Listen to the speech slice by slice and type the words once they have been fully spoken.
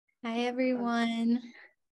Hi, everyone.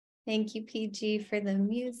 Thank you, PG, for the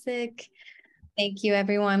music. Thank you,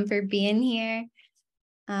 everyone, for being here.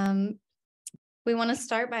 We want to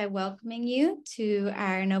start by welcoming you to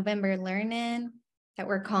our November Learn-In that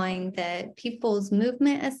we're calling the People's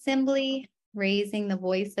Movement Assembly, Raising the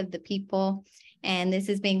Voice of the People. And this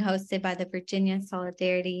is being hosted by the Virginia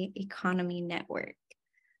Solidarity Economy Network.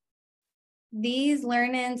 These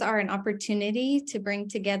learn-ins are an opportunity to bring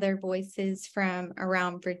together voices from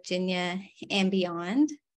around Virginia and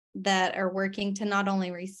beyond that are working to not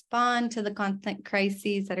only respond to the constant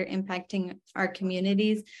crises that are impacting our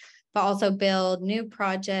communities, but also build new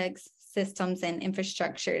projects, systems, and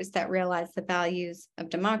infrastructures that realize the values of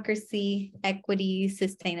democracy, equity,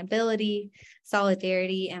 sustainability,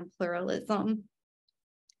 solidarity, and pluralism.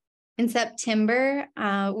 In September,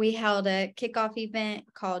 we held a kickoff event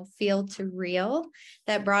called Feel to Real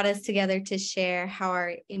that brought us together to share how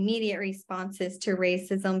our immediate responses to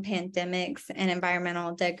racism, pandemics, and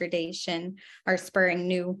environmental degradation are spurring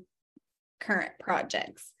new current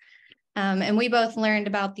projects. And we both learned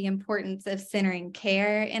about the importance of centering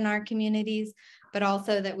care in our communities, but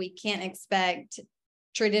also that we can't expect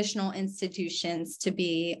traditional institutions to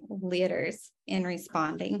be leaders in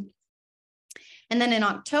responding. And then in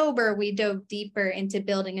October, we dove deeper into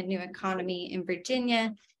building a new economy in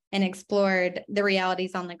Virginia and explored the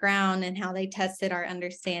realities on the ground and how they tested our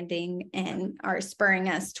understanding and are spurring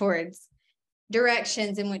us towards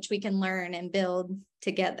directions in which we can learn and build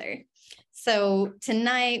together. So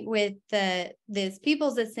tonight with this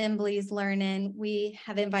People's Assemblies Learn-In, we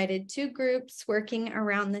have invited two groups working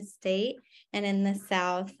around the state and in the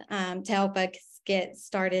South to help us get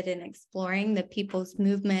started in exploring the People's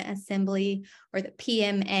Movement Assembly, or the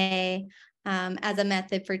PMA, as a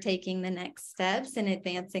method for taking the next steps in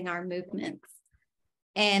advancing our movements.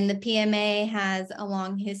 And the PMA has a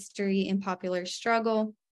long history in popular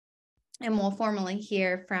struggle, and we'll formally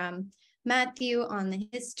hear from Matthew on the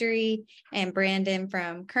history and Brandon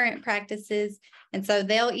from current practices. And so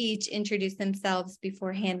they'll each introduce themselves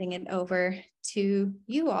before handing it over to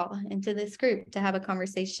you all and to this group to have a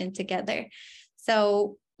conversation together.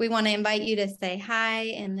 So we want to invite you to say hi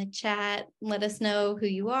in the chat. Let us know who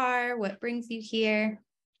you are, what brings you here.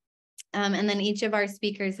 And then each of our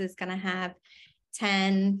speakers is going to have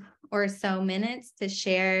 10 or so minutes to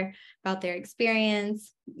share about their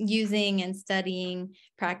experience using and studying,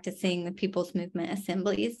 practicing the People's Movement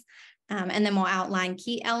Assemblies. And then we'll outline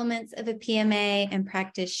key elements of a PMA and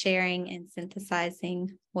practice sharing and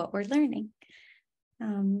synthesizing what we're learning.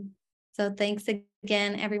 So thanks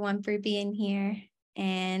again, everyone, for being here.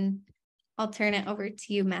 And I'll turn it over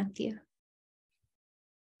to you, Matthew.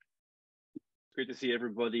 Great to see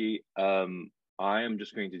everybody. I am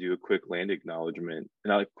just going to do a quick land acknowledgement,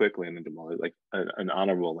 not a quick land acknowledgement, like an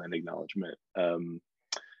honorable land acknowledgement,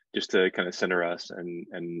 just to kind of center us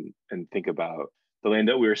and think about the land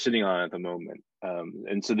that we're sitting on at the moment.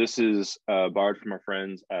 And so this is borrowed from our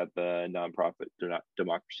friends at the nonprofit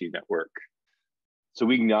Democracy Network. So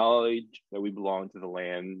we acknowledge that we belong to the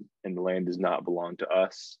land and the land does not belong to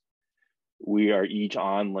us. We are each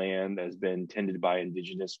on land that has been tended by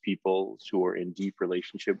indigenous peoples who are in deep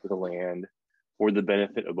relationship with the land for the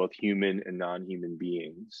benefit of both human and non-human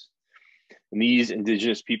beings. And these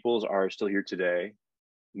indigenous peoples are still here today,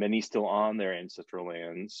 many still on their ancestral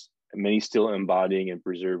lands, and many still embodying and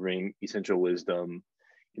preserving essential wisdom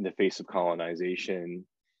in the face of colonization.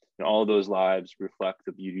 And all of those lives reflect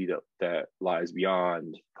the beauty that lies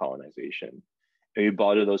beyond colonization. And we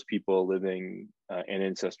bow to those people living and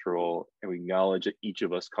ancestral, and we acknowledge that each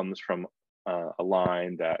of us comes from a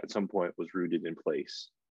line that at some point was rooted in place.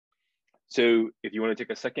 So if you want to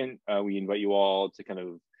take a second, we invite you all to kind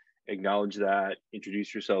of acknowledge that,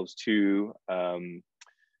 introduce yourselves to in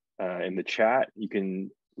the chat. You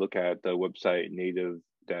can look at the website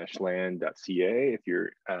native-land.ca if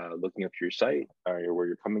you're looking up your site or where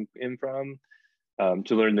you're coming in from,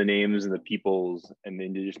 to learn the names and the peoples and the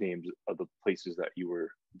indigenous names of the places that you were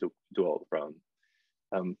dwelt from.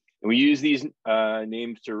 And we use these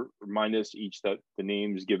names to remind us each that the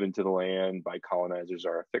names given to the land by colonizers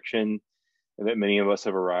are a fiction, and that many of us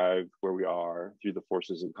have arrived where we are through the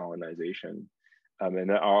forces of colonization, and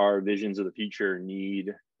that our visions of the future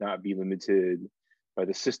need not be limited by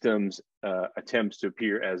the system's attempts to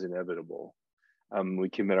appear as inevitable. We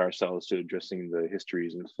commit ourselves to addressing the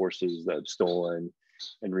histories and forces that have stolen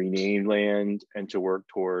and renamed land, and to work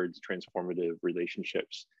towards transformative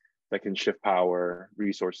relationships that can shift power,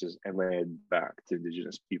 resources, and land back to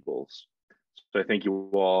indigenous peoples. So I thank you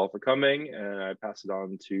all for coming, and I pass it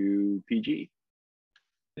on to PG.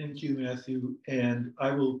 Thank you, Matthew. And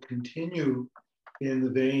I will continue in the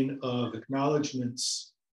vein of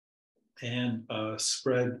acknowledgements and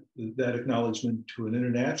spread that acknowledgement to an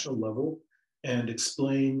international level and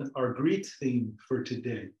explain our Greek theme for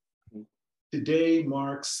today. Today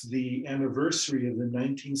marks the anniversary of the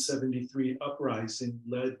 1973 uprising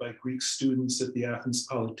led by Greek students at the Athens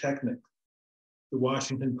Polytechnic. The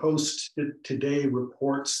Washington Post today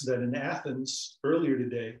reports that in Athens, earlier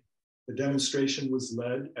today, the demonstration was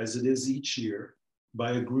led, as it is each year,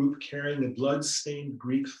 by a group carrying a blood-stained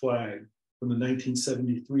Greek flag from the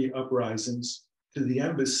 1973 uprisings to the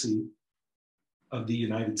embassy of the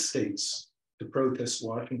United States to protest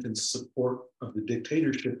Washington's support of the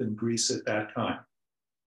dictatorship in Greece at that time.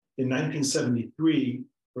 In 1973,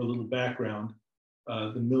 for a little background,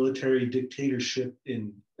 the military dictatorship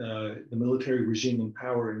in the military regime in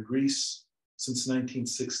power in Greece since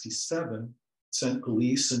 1967 sent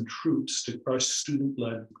police and troops to crush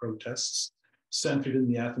student-led protests centered in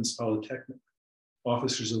the Athens Polytechnic.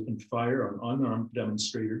 Officers opened fire on unarmed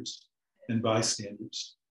demonstrators and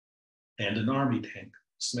bystanders, and an army tank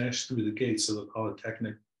smashed through the gates of the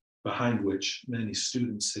Polytechnic, behind which many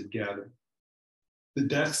students had gathered. The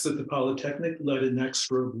deaths at the Polytechnic led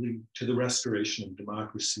inexorably to the restoration of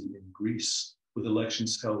democracy in Greece, with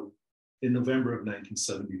elections held in November of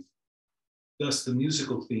 1970. Thus, the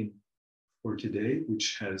musical theme for today,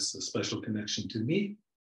 which has a special connection to me,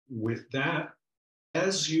 with that,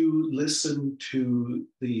 as you listen to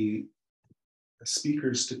the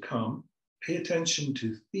speakers to come, pay attention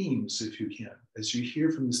to themes if you can. As you hear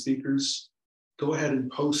from the speakers, go ahead and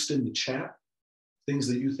post in the chat things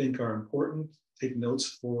that you think are important. Take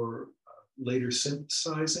notes for later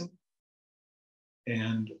synthesizing.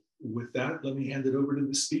 And with that, let me hand it over to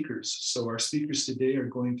the speakers. So our speakers today are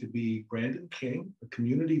going to be Brandon King, a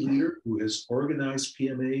community leader who has organized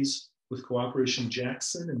PMAs with Cooperation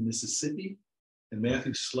Jackson in Mississippi, and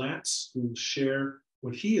Matthew Slaats, who will share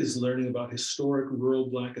what he is learning about historic rural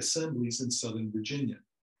Black assemblies in Southern Virginia.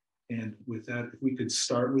 And with that, if we could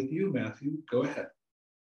start with you, Matthew, go ahead.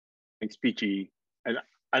 Thanks, Peachy.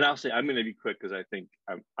 And I'll say I'm going to be quick because I think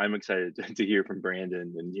I'm excited to hear from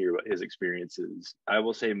Brandon and hear what his experiences. I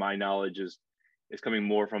will say my knowledge is coming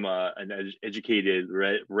more from an educated,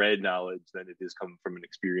 read knowledge than it is coming from an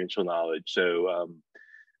experiential knowledge. So,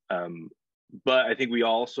 but I think we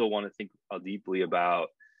also want to think deeply about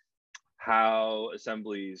how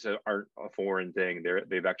assemblies aren't a foreign thing.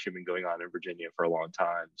 They've actually been going on in Virginia for a long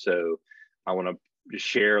time. So I want to just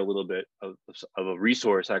share a little bit of a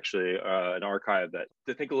resource, actually, an archive that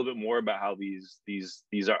to think a little bit more about how these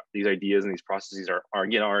ideas and these processes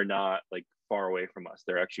are not like far away from us.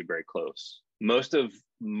 They're actually very close. Most of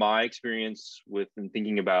my experience with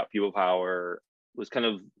thinking about people power was kind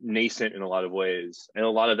of nascent in a lot of ways. And a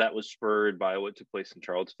lot of that was spurred by what took place in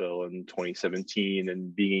Charlottesville in 2017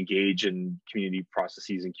 and being engaged in community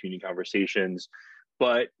processes and community conversations,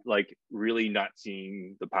 but like really not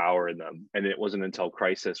seeing the power in them. And it wasn't until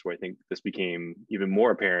crisis where I think this became even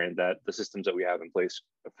more apparent that the systems that we have in place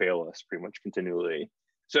fail us pretty much continually.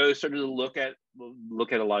 So I started to look at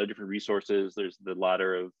a lot of different resources. There's the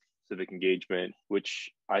ladder of civic engagement,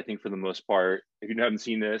 which I think for the most part, if you haven't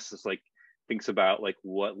seen this, it's like thinks about like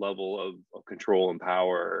what level of control and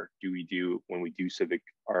power do we do when we do civic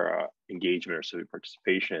engagement or civic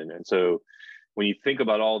participation. And so when you think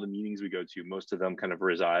about all the meetings we go to, most of them kind of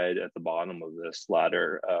reside at the bottom of this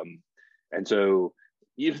ladder. And so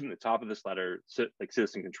even the top of this ladder, like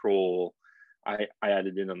citizen control, I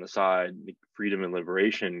added in on the side, like freedom and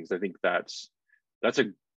liberation, because I think that's a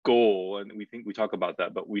goal. And we talk about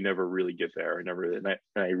that, but we never really get there. And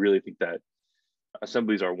I really think that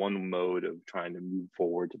assemblies are one mode of trying to move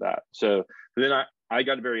forward to that. So then I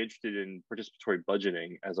got very interested in participatory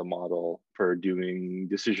budgeting as a model for doing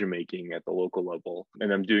decision making at the local level,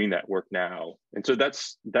 and I'm doing that work now. And so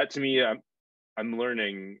that to me, I'm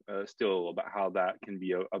learning still about how that can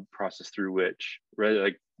be a process through which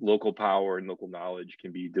like local power and local knowledge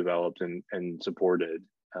can be developed and supported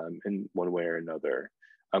in one way or another.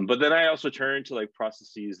 But then I also turned to like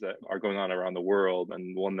processes that are going on around the world,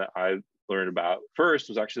 and one that I learned about first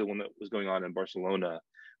was actually the one that was going on in Barcelona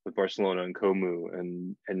with Barcelona and Comu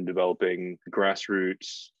and developing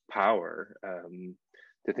grassroots power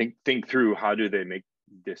to think through how do they make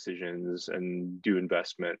decisions and do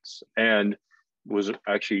investments, and was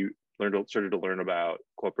actually started to learn about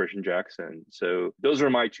Cooperation Jackson. So those are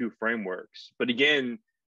my two frameworks. But again,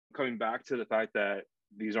 coming back to the fact that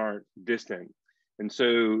these aren't distant. And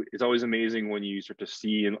so it's always amazing when you start to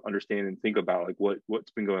see and understand and think about like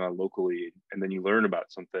what's been going on locally, and then you learn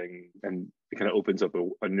about something and it kind of opens up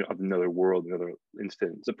another world, another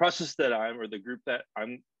instance. The process that the group that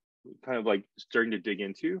I'm kind of like starting to dig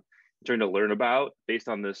into, starting to learn about based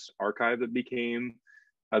on this archive that became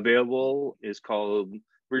available is called,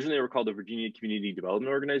 originally they were called the Virginia Community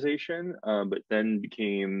Development Organization, but then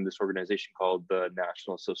became this organization called the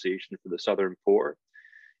National Association for the Southern Poor.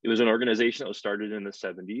 It was an organization that was started in the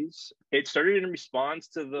 70s. It started in response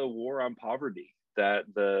to the war on poverty that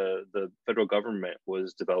the federal government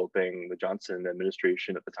was developing, the Johnson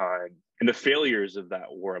administration at the time, and the failures of that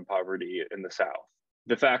war on poverty in the South.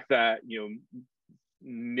 The fact that,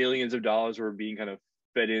 millions of dollars were being kind of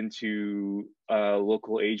fed into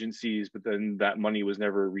local agencies, but then that money was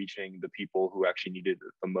never reaching the people who actually needed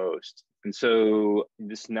it the most. And so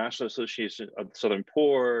this National Association of the Southern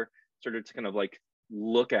Poor started to kind of like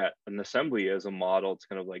look at an assembly as a model to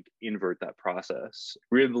kind of like invert that process.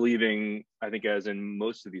 Really believing, I think, as in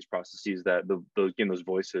most of these processes, that those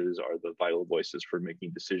voices are the vital voices for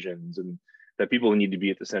making decisions, and that people need to be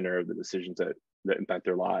at the center of the decisions that impact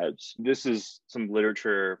their lives. This is some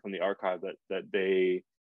literature from the archive that they,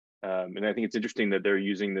 and I think it's interesting that they're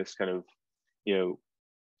using this kind of,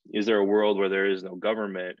 is there a world where there is no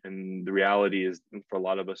government? And the reality is, for a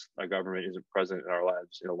lot of us, our government isn't present in our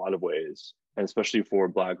lives in a lot of ways, and especially for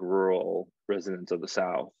Black rural residents of the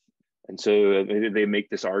South. And so they make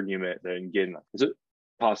this argument that, again, is it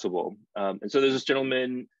possible? And so there's this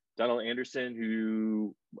gentleman, Donald Anderson,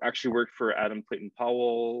 who actually worked for Adam Clayton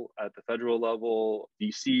Powell at the federal level,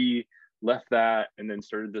 DC, left that, and then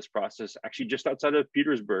started this process actually just outside of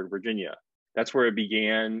Petersburg, Virginia. That's where it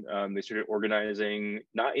began. They started organizing,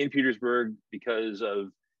 not in Petersburg because of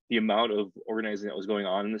the amount of organizing that was going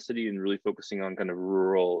on in the city, and really focusing on kind of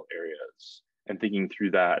rural areas and thinking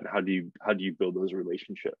through that, and how do you build those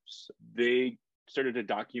relationships. They started to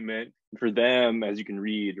document. For them, as you can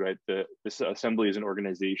read, right, this assembly is an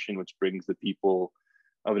organization which brings the people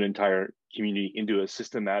of an entire community into a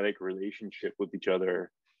systematic relationship with each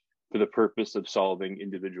other for the purpose of solving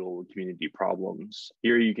individual community problems.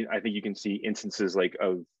 Here I think you can see instances like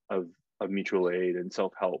of mutual aid and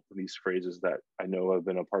self-help, these phrases that I know have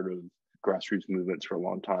been a part of grassroots movements for a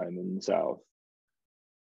long time in the South.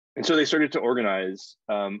 And so they started to organize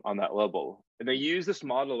on that level. And they use this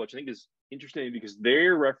model, which I think is interesting because they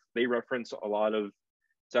reference a lot of,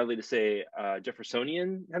 sadly to say,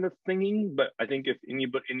 Jeffersonian kind of thinking. But I think if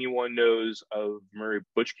anyone knows of Murray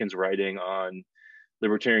Bookchin's writing on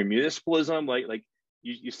libertarian municipalism, like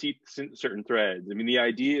you see certain threads. I mean, the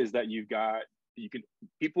idea is that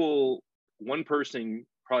one person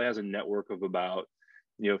probably has a network of about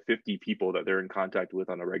 50 people that they're in contact with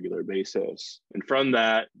on a regular basis, and from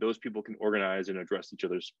that, those people can organize and address each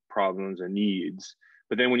other's problems and needs.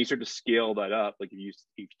 But then when you start to scale that up, like if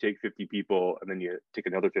you take 50 people and then you take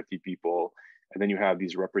another 50 people, and then you have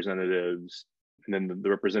these representatives, and then the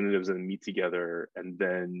representatives then meet together and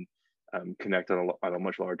then connect on a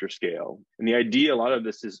much larger scale. And the idea, a lot of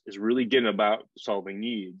this is really getting about solving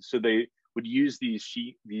needs. So they would use these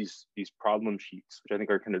problem sheets, which I think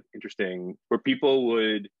are kind of interesting, where people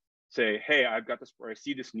would say, hey, I've got this, or I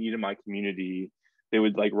see this need in my community. They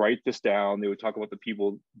would like write this down. They would talk about the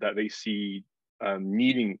people that they see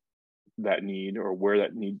needing that need, or where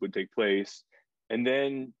that need would take place, and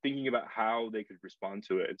then thinking about how they could respond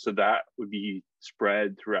to it. So that would be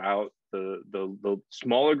spread throughout the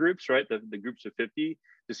smaller groups, right? The groups of 50,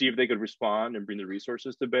 to see if they could respond and bring the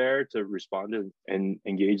resources to bear to respond and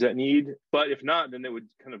engage that need. But if not, then they would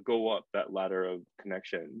kind of go up that ladder of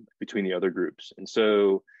connection between the other groups. And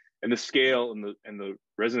so, and the scale and the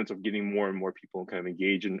resonance of getting more and more people kind of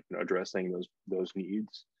engaged in addressing those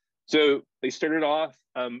needs. So they started off,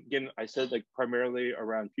 again, I said, like primarily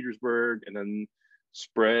around Petersburg, and then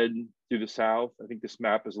spread through the South. I think this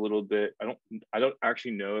map is a little bit, I don't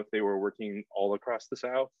actually know if they were working all across the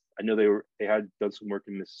South. I know they had done some work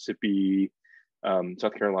in Mississippi,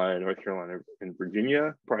 South Carolina, North Carolina, and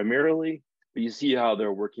Virginia primarily. But you see how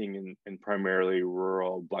they're working in primarily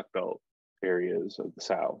rural Black Belt areas of the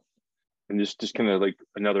South. And just kind of like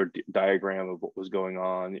another diagram of what was going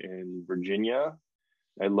on in Virginia.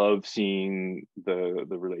 I love seeing the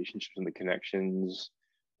relationships and the connections,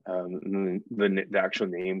 and the actual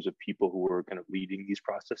names of people who were kind of leading these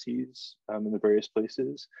processes in the various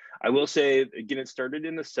places. I will say, again, it started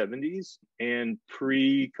in the 70s and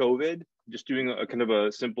pre-COVID, just doing a kind of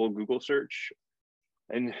a simple Google search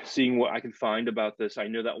and seeing what I can find about this. I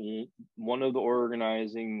know that one of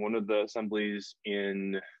the assemblies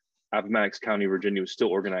in Appomattox County, Virginia, was still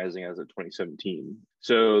organizing as of 2017.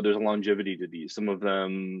 So there's a longevity to these. Some of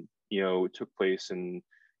them, took place and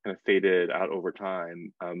kind of faded out over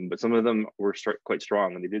time, but some of them were quite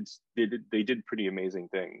strong, and they did pretty amazing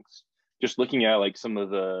things. Just looking at like some of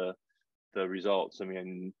the results, I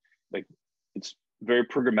mean, like it's very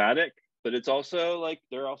programmatic, but it's also like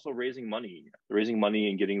they're also raising money. They're raising money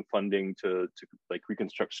and getting funding to like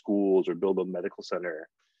reconstruct schools or build a medical center,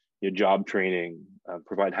 job training,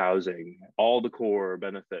 provide housing, all the core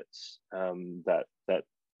benefits that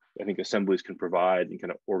I think assemblies can provide and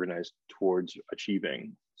kind of organize towards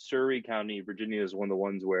achieving. Surrey County, Virginia, is one of the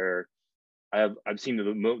ones where I've seen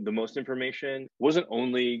the most information. It wasn't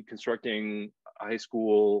only constructing a high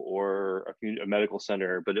school or a medical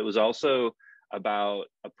center, but it was also about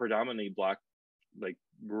a predominantly Black, like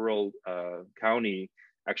rural county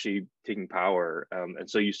actually taking power. And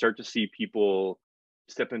so you start to see people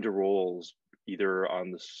step into roles either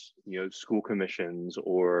on the school commissions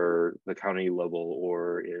or the county level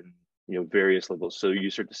or in various levels. So you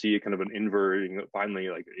start to see a kind of an inverting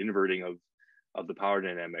of the power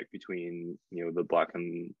dynamic between the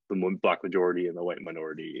Black majority and the white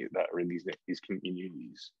minority that are in these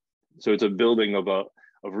communities. So it's a building of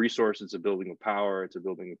resources, it's a building of power, it's a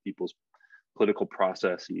building of people's political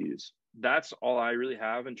processes. That's all I really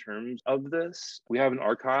have in terms of this. We have an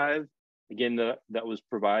archive, again, that was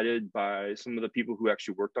provided by some of the people who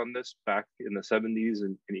actually worked on this back in the 70s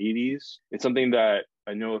and 80s. It's something that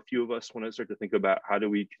I know a few of us want to start to think about. How do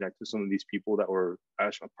we connect with some of these people that were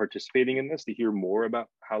actually participating in this to hear more about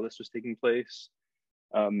how this was taking place,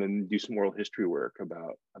 and do some oral history work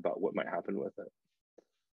about what might happen with it.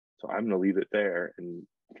 So I'm going to leave it there and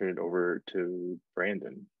turn it over to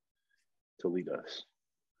Brandon to lead us.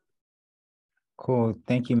 Cool.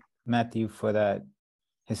 Thank you, Matthew, for that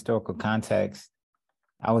historical context.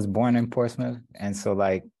 I was born in Portsmouth, and so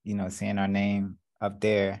seeing our name up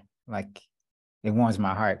there, it warms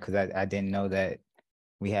my heart because I didn't know that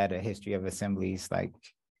we had a history of assemblies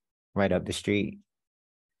right up the street.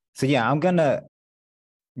 So yeah, I'm gonna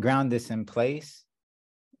ground this in place.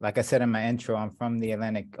 Like I said in my intro, I'm from the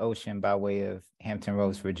Atlantic Ocean by way of Hampton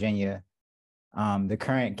Roads, Virginia. The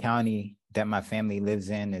current county that my family lives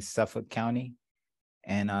in is Suffolk County.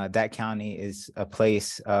 And that county is a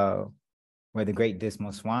place where the Great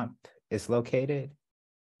Dismal Swamp is located.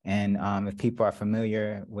 And if people are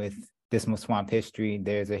familiar with Dismal Swamp history,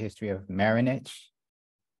 there's a history of marinage.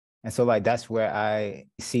 And so that's where I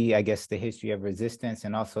see, I guess, the history of resistance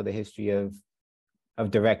and also the history of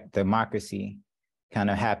direct democracy kind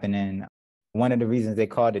of happening. One of the reasons they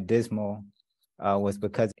called it dismal was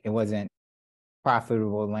because it wasn't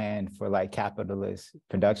profitable land for capitalist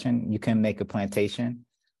production. You can make a plantation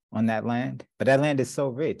on that land, but that land is so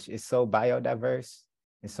rich, it's so biodiverse,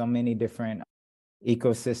 there's so many different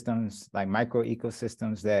ecosystems, micro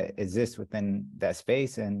ecosystems that exist within that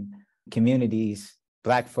space, and communities,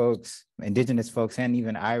 Black folks, Indigenous folks, and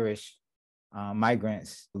even Irish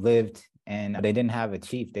migrants lived, and they didn't have a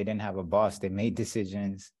chief, they didn't have a boss, they made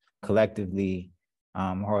decisions collectively,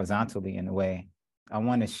 horizontally in a way. I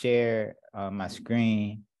want to share my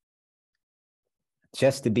screen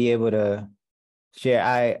just to be able to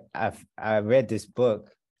share. I read this book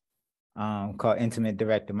called Intimate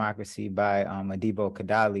Direct Democracy by Adibo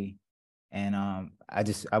Kadali, and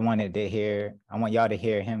I want y'all to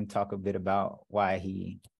hear him talk a bit about why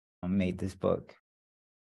he made this book.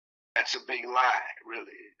 That's a big lie,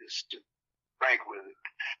 really, just to rank with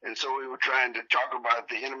it. And so we were trying to talk about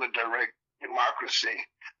the intimate direct democracy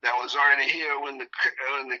that was already here when the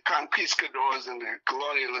conquistadors and the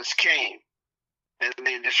colonialists came, and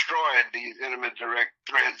they destroyed these intimate direct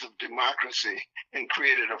threads of democracy and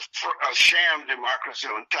created a sham democracy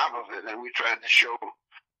on top of it. And we tried to show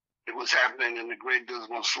it was happening in the Great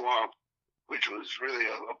Dismal Swamp, which was really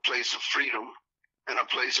a place of freedom and a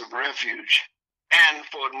place of refuge, and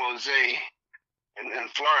Fort Mose in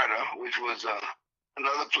Florida, which was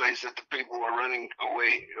another place that the people were running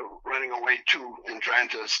away to and trying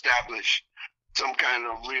to establish some kind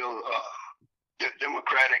of real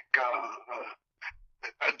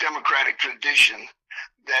democratic tradition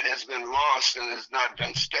that has been lost and has not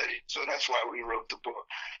been studied. So that's why we wrote the book.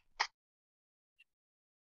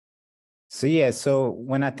 So yeah, so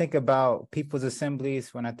when I think about people's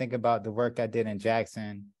assemblies, when I think about the work I did in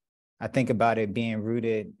Jackson, I think about it being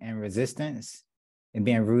rooted in resistance and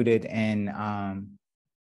being rooted in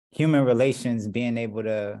human relations, being able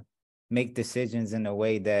to make decisions in a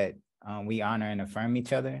way that we honor and affirm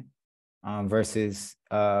each other versus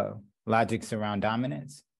logics around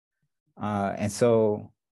dominance. And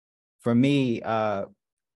so for me,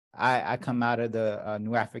 I come out of the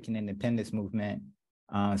New African Independence movement.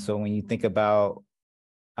 So when you think about,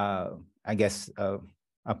 I guess,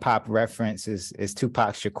 a pop reference is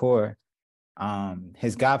Tupac Shakur.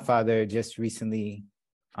 His godfather just recently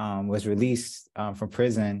was released from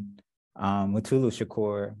prison. Mutulu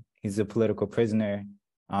Shakur, he's a political prisoner,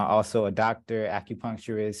 also a doctor,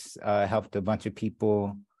 acupuncturist, helped a bunch of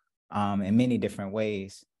people in many different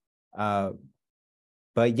ways.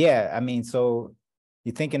 But yeah, I mean, so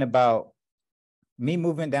you're thinking about me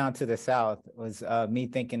moving down to the South was me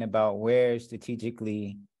thinking about where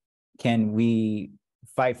strategically can we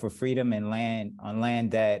fight for freedom and land on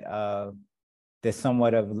land that there's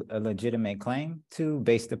somewhat of a legitimate claim to,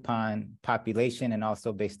 based upon population and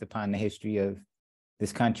also based upon the history of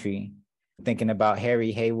this country. Thinking about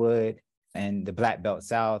Harry Haywood and the Black Belt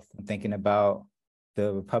South, thinking about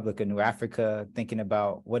the Republic of New Africa, thinking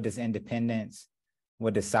about what does independence,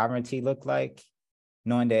 what does sovereignty look like,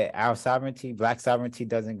 knowing that our sovereignty, Black sovereignty,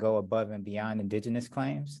 doesn't go above and beyond indigenous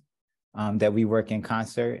claims, that we work in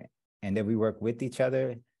concert and that we work with each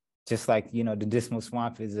other. Just like, you know, the Dismal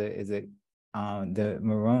Swamp the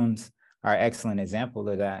Maroons are an excellent example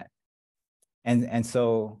of that. And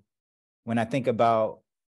so when I think about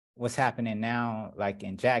what's happening now, like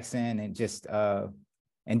in Jackson and just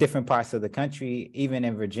in different parts of the country, even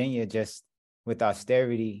in Virginia, just with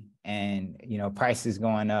austerity and, you know, prices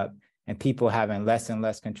going up and people having less and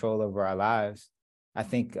less control over our lives, I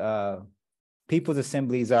think people's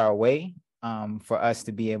assemblies are a way for us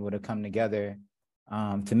to be able to come together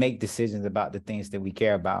to make decisions about the things that we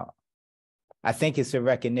care about. I think it's a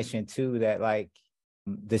recognition too that like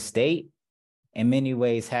the state in many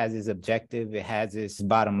ways has its objective, it has its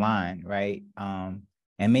bottom line, right? And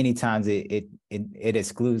many times it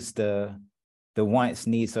excludes the wants,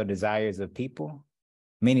 needs, or desires of people.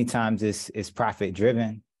 Many times it's profit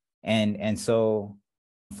driven. And so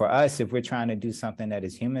for us, if we're trying to do something that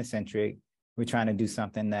is human-centric, we're trying to do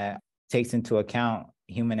something that takes into account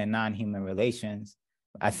human and non-human relations,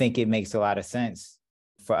 I think it makes a lot of sense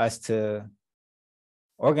for us to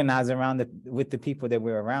organize around with the people that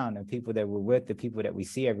we're around, the people that we're with, the people that we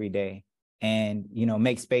see every day, and, you know,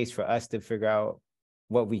 make space for us to figure out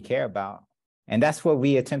what we care about. And that's what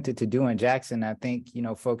we attempted to do in Jackson. I think, you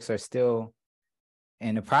know, folks are still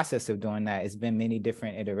in the process of doing that. It's been many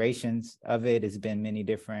different iterations of it. It's been many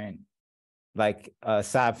different like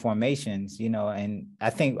side formations, you know, and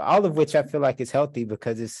I think all of which I feel like is healthy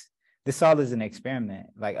because this all is an experiment.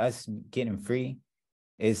 Like us getting free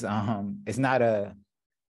is it's not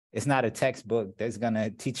a textbook that's gonna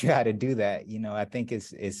teach you how to do that. You know, I think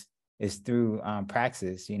it's through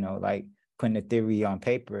praxis, you know, like putting the theory on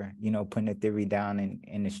paper, you know, putting the theory down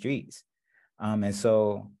in the streets. And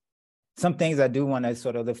so some things I do want to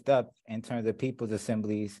sort of lift up in terms of people's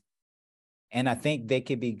assemblies, and I think they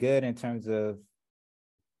could be good in terms of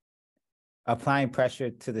applying pressure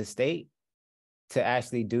to the state to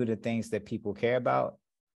actually do the things that people care about.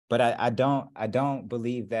 But I don't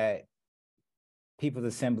believe that people's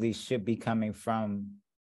assemblies should be coming from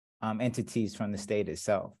entities from the state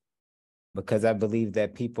itself, because I believe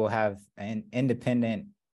that people have an independent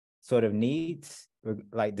sort of needs.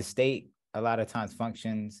 Like the state a lot of times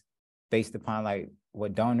functions based upon like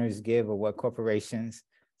what donors give or what corporations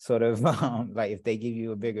sort of like if they give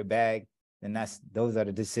you a bigger bag, then those are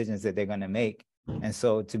the decisions that they're going to make. And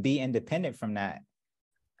so to be independent from that,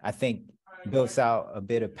 I think builds out a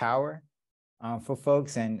bit of power for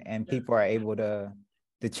folks, and people are able to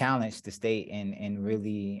challenge the state in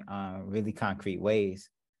really really concrete ways.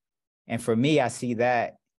 And for me, I see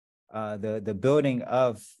that the building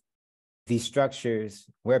of these structures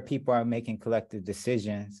where people are making collective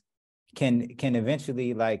decisions can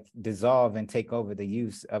eventually like dissolve and take over the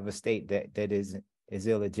use of a state that is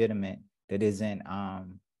illegitimate, that isn't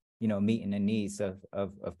you know, meeting the needs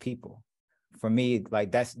of people. For me,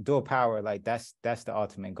 like that's dual power, like that's the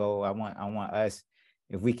ultimate goal. I want us,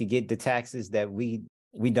 if we could get the taxes that we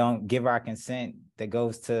don't give our consent, that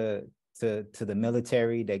goes to the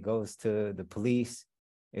military, that goes to the police,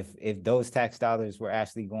 if those tax dollars were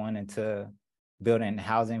actually going into building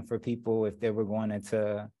housing for people, if they were going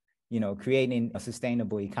into, you know, creating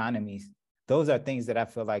sustainable economies, those are things that I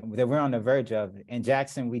feel like that we're on the verge of. In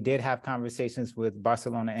Jackson, we did have conversations with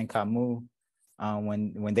Barcelona and Camus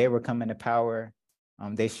when they were coming to power.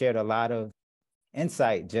 They shared a lot of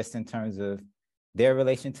insight just in terms of their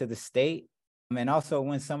relation to the state, and also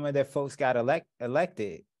when some of their folks got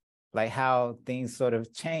elected, like how things sort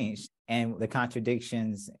of changed and the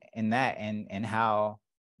contradictions in that, and how,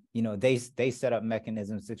 you know, they set up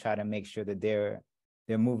mechanisms to try to make sure that they're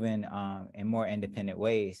moving in more independent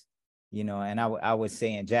ways, you know. And I would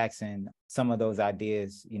say in Jackson, some of those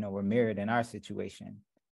ideas, you know, were mirrored in our situation.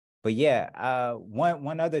 But yeah,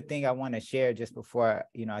 one other thing I want to share just before,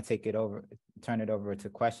 you know, I turn it over to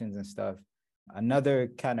questions and stuff.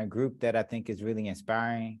 Another kind of group that I think is really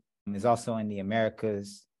inspiring is also in the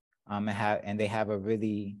Americas, and they have a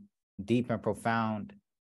really deep and profound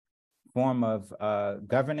form of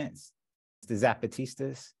governance, the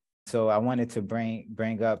Zapatistas. So I wanted to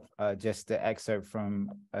bring up just the excerpt from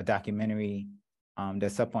a documentary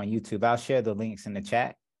that's up on YouTube. I'll share the links in the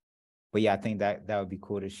chat. But yeah, I think that would be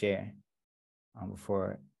cool to share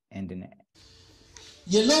before ending it.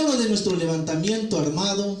 Y el logro de nuestro levantamiento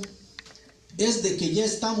armado es de que ya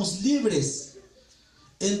estamos libres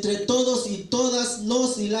entre todos y todas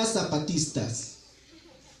los y las zapatistas,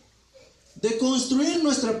 de construir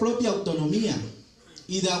nuestra propia autonomía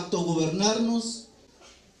y de autogobernarnos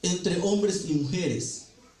entre hombres y mujeres.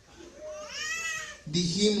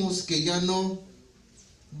 Dijimos que ya no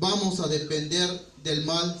vamos a depender del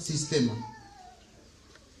mal sistema.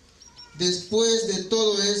 Después de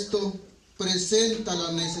todo esto, presenta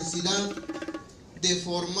la necesidad de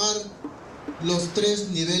formar los 3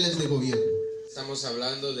 niveles de gobierno. Estamos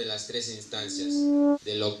hablando de las 3 instancias,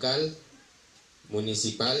 de local,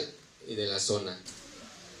 municipal y de la zona.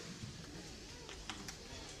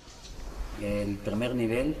 El primer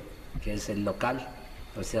nivel, que es el local,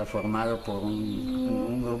 o sea, formado por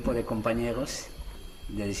un grupo de compañeros,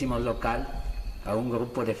 le decimos local, a un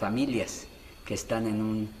grupo de familias que están en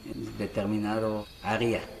un determinado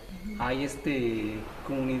área. Hay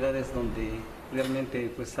comunidades donde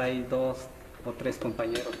realmente pues hay 2 o 3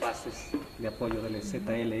 compañeros bases de apoyo del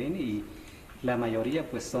ZLN y la mayoría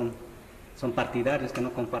pues son partidarios que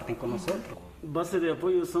no comparten con nosotros. Base de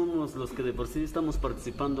apoyo somos los que de por sí estamos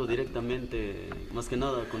participando directamente, más que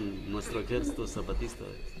nada con nuestro ejército zapatista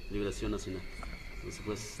de liberación nacional. Entonces,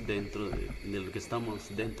 pues dentro de lo que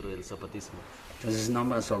estamos dentro del zapatismo. Entonces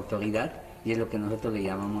nombra su autoridad y es lo que nosotros le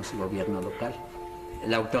llamamos gobierno local.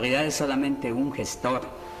 La autoridad es solamente un gestor,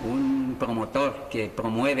 un promotor que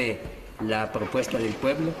promueve la propuesta del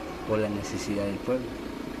pueblo o la necesidad del pueblo.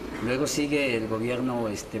 Luego sigue el gobierno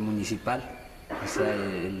municipal, o sea,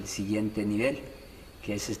 el siguiente nivel,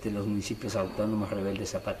 que es los municipios autónomos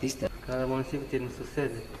rebeldes zapatistas. Cada municipio tiene su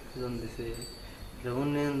sede, donde se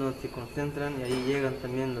reúnen, donde se concentran y ahí llegan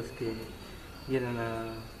también los que vienen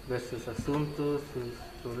a ver sus asuntos,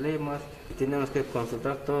 sus problemas. Y tenemos que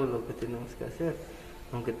consultar todo lo que tenemos que hacer,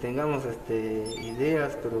 aunque tengamos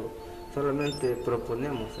ideas, pero solamente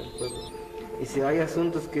proponemos al pueblo. Y si hay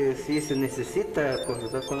asuntos que sí se necesita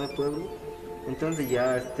consultar con el pueblo, entonces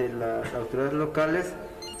ya las autoridades locales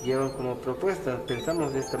llevan como propuesta.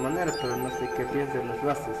 Pensamos de esta manera, pero no sé qué piensan las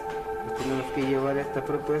bases. Tenemos que llevar esta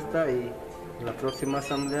propuesta y en la próxima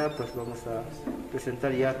asamblea pues vamos a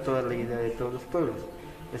presentar ya toda la idea de todos los pueblos.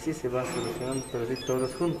 Así se va solucionando, pero sí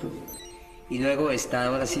todos juntos. Y luego está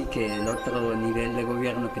ahora sí que el otro nivel de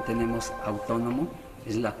gobierno que tenemos autónomo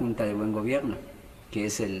es la Junta de Buen Gobierno, que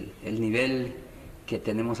es el nivel que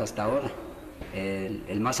tenemos hasta ahora,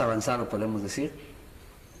 el más avanzado podemos decir.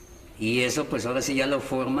 Y eso pues ahora sí ya lo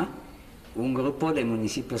forma un grupo de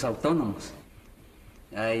municipios autónomos.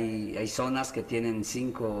 Hay zonas que tienen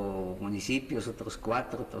 5 municipios, otros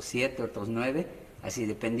 4, otros 7, otros 9, así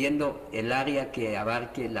dependiendo el área que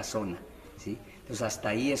abarque la zona, ¿sí? Entonces hasta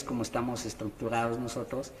ahí es como estamos estructurados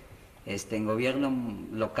nosotros, en gobierno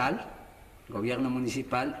local, gobierno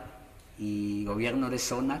municipal y gobierno de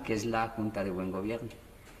zona, que es la Junta de Buen Gobierno.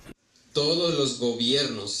 Todos los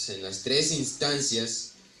gobiernos en las 3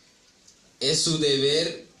 instancias es su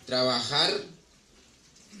deber trabajar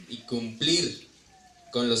y cumplir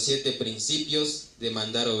con los 7 principios de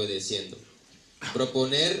mandar obedeciendo.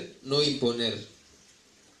 Proponer, no imponer.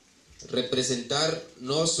 Representar,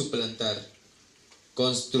 no suplantar.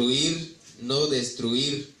 Construir, no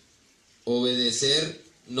destruir. Obedecer,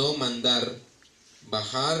 no mandar.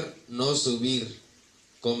 Bajar, no subir.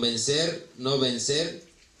 Convencer, no vencer.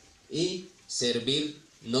 Y servir,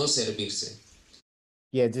 no servirse.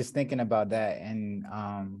 Yeah, just thinking about that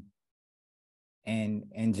and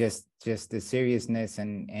just the seriousness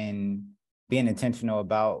and being intentional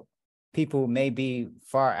about people may be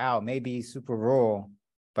far out, maybe super rural,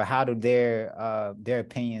 but how do their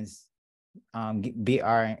opinions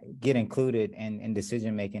get included in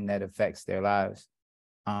decision making that affects their lives.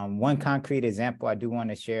 One concrete example I do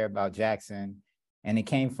want to share about Jackson, and it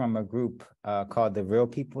came from a group called the Real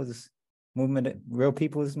People's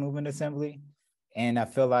Movement Assembly, and I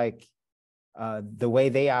feel like the way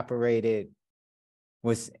they operated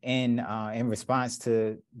was in response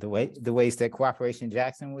to the ways that Cooperation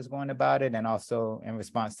Jackson was going about it, and also in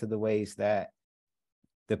response to the ways that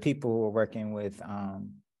the people who were working with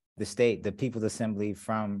the People's Assembly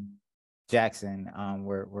from Jackson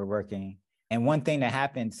were working. And one thing that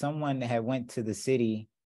happened, someone had went to the city.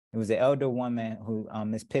 It was an elder woman who,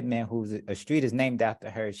 Miss Pittman, who's a street is named after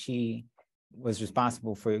her. She was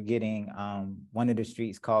responsible for getting one of the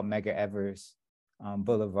streets called Medgar Evers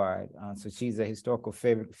Boulevard. So she's a historical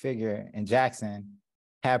figure in Jackson,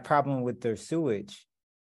 had a problem with their sewage.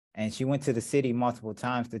 And she went to the city multiple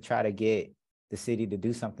times to try to get the city to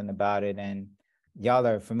do something about it. And y'all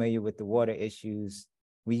are familiar with the water issues.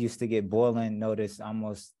 We used to get boiling notice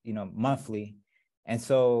almost, monthly. And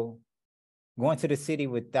so going to the city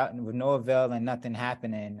with no avail and nothing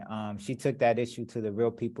happening, she took that issue to the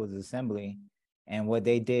Real People's Assembly. And what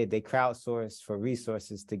they did, they crowdsourced for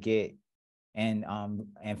resources to get and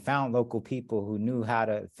found local people who knew how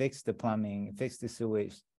to fix the plumbing, fix the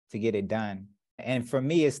sewage to get it done. And for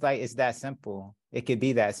me, it's that simple. It could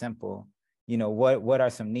be that simple. What are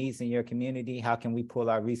some needs in your community? How can we pull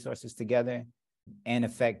our resources together and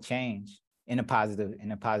affect change in a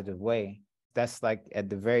positive way? That's like at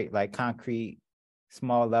the very concrete,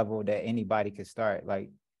 small level that anybody could start.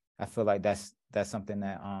 I feel like that's something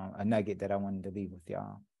that a nugget that I wanted to leave with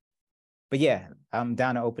y'all. But yeah, I'm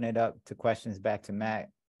down to open it up to questions back to Matt,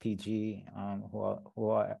 PG,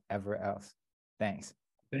 whoever else. Thanks.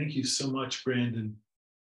 Thank you so much, Brandon.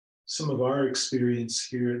 Some of our experience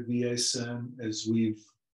here at VASEN, as we've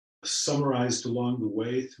summarized along the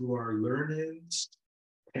way through our learnings,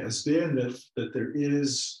 has been that there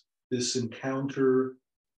is this encounter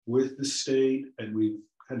with the state, and we've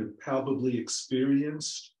kind of palpably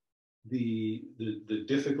experienced the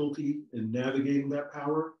difficulty in navigating that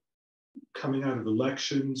power. Coming out of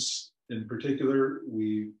elections in particular,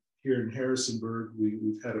 here in Harrisonburg,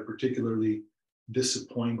 we've had a particularly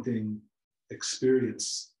disappointing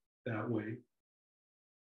experience that way.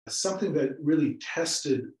 Something that really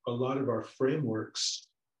tested a lot of our frameworks,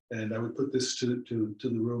 and I would put this to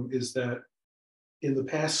the room, is that in the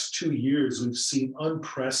past 2 years, we've seen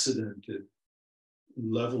unprecedented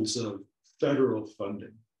levels of federal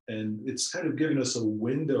funding. And it's kind of given us a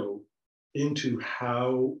window into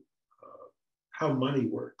how money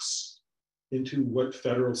works, into what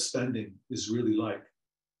federal spending is really like.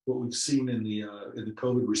 What we've seen in the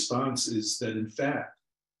COVID response is that, in fact,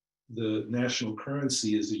 the national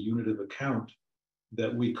currency is a unit of account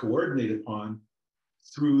that we coordinate upon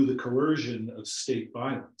through the coercion of state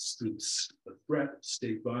violence, through the threat of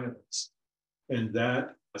state violence. And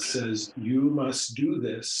that says you must do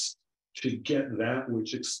this to get that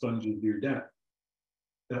which expunges your debt.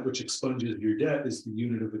 That which expunges your debt is the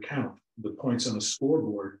unit of account, the points on a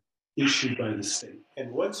scoreboard issued by the state.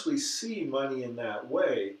 And once we see money in that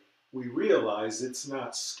way, we realize it's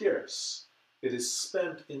not scarce. It is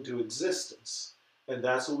spent into existence. And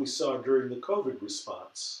that's what we saw during the COVID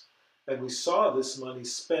response. And we saw this money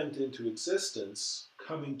spent into existence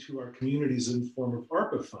coming to our communities in the form of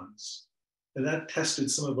ARPA funds. And that tested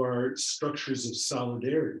some of our structures of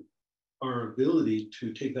solidarity, our ability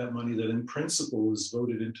to take that money that in principle was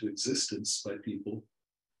voted into existence by people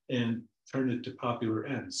and turn it to popular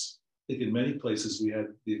ends. I think in many places we had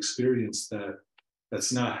the experience that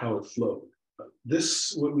that's not how it flowed.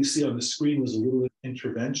 What we see on the screen was a little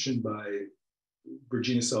intervention by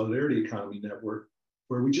Virginia Solidarity Economy Network,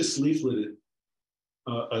 where we just leafleted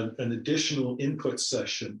an additional input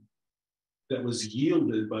session that was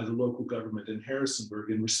yielded by the local government in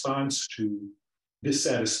Harrisonburg in response to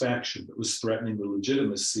dissatisfaction that was threatening the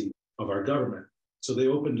legitimacy of our government. So they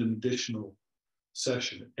opened an additional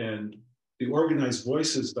session, and the organized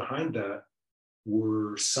voices behind that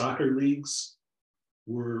were soccer leagues,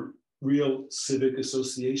 were real civic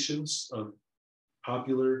associations of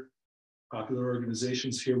popular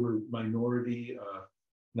organizations. Here were minority,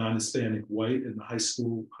 non-Hispanic white in the high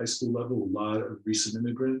school level, a lot of recent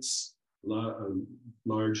immigrants, a lot of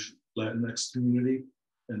large Latinx community.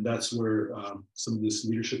 And that's where some of this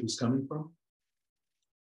leadership is coming from.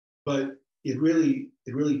 But it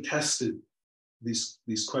really tested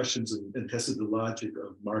these questions and tested the logic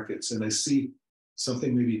of markets. And I see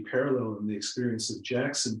something maybe parallel in the experience of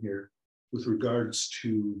Jackson here with regards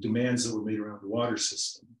to demands that were made around the water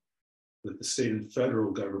system, that the state and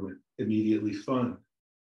federal government immediately fund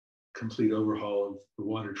complete overhaul of the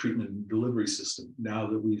water treatment and delivery system. Now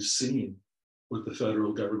that we've seen what the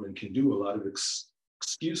federal government can do, a lot of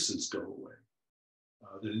excuses go away.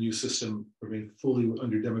 The new system remains fully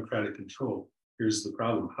under democratic control. Here's the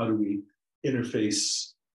problem. How do we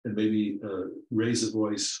interface and maybe raise a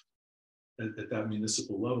voice at that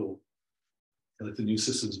municipal level, and that the new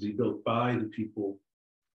systems be built by the people,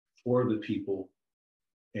 for the people,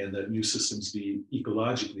 and that new systems be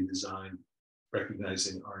ecologically designed,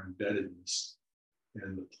 recognizing our embeddedness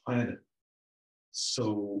in the planet.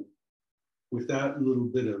 So with that little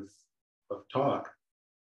bit of talk,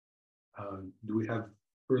 do we have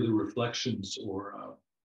further reflections or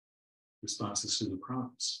responses to the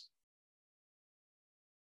prompts?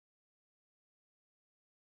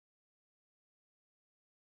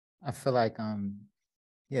 I feel like,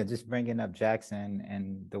 just bringing up Jackson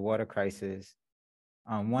and the water crisis,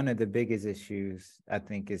 one of the biggest issues, I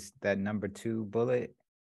think, is that number 2 bullet,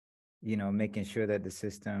 making sure that the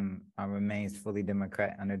system remains fully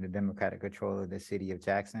under the democratic control of the city of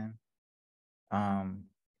Jackson.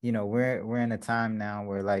 We're in a time now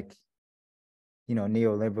where, like,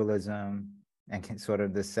 neoliberalism and sort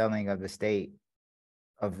of the selling of the state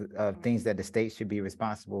of things that the state should be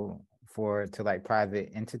responsible for to, like,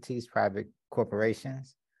 private entities, private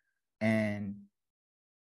corporations. And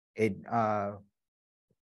it's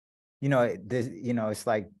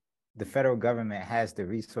like the federal government has the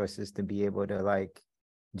resources to be able to, like,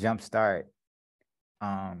 jumpstart,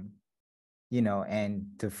 and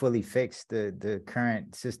to fully fix the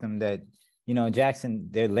current system that, Jackson,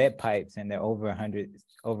 they're lead pipes and they're over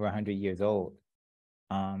 100 years old.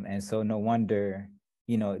 And so no wonder,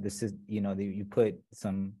 this is, you put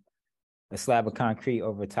a slab of concrete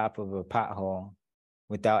over top of a pothole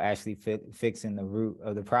without actually fixing the root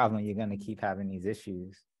of the problem, you're going to keep having these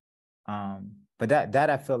issues. But that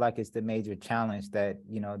I feel like is the major challenge that,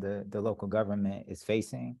 the local government is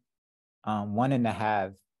facing, wanting to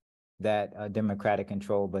have that democratic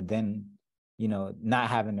control, but then, not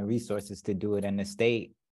having the resources to do it. And the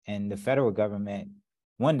state and the federal government,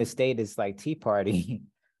 the state is like Tea Party,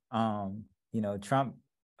 Trump,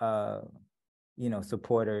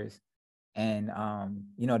 supporters, and,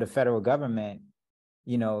 the federal government,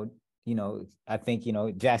 I think,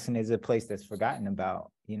 Jackson is a place that's forgotten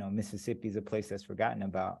about, Mississippi is a place that's forgotten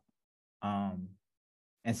about.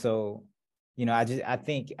 And so, I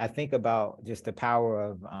think about just the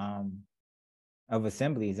power of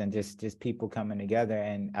assemblies and just people coming together.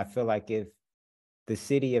 And I feel like if the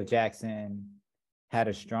city of Jackson had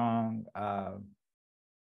a strong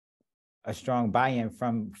buy-in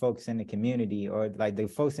from folks in the community, or like the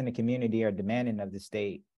folks in the community are demanding of the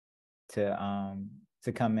state to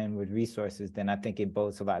come in with resources, then I think it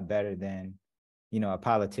bodes a lot better than, a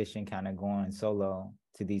politician kind of going solo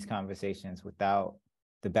to these conversations without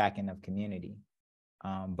the backing of community.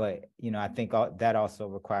 But, I think that also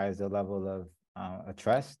requires a level of a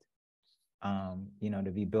trust,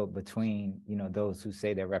 to be built between, those who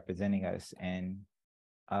say they're representing us and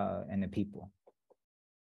the people.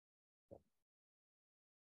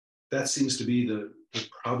 That seems to be the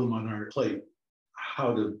problem on our plate,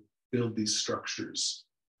 how to build these structures.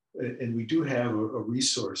 And we do have a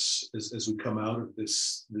resource as we come out of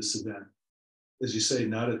this event. As you say,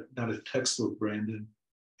 not a textbook, Brandon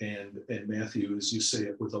and Matthew, as you say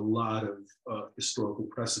it, with a lot of historical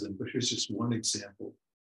precedent. But here's just one example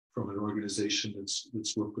from an organization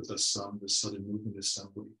that's worked with us some, the Southern Movement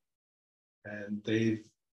Assembly. And they've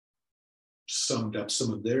summed up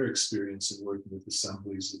some of their experience in working with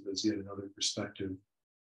assemblies as yet another perspective,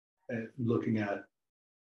 and looking at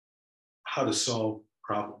how to solve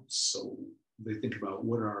problems. So they think about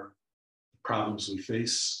what are the problems we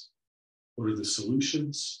face, what are the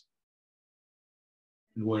solutions,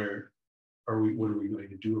 and what are we going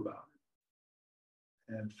to do about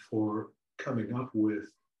it? And for coming up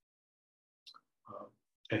with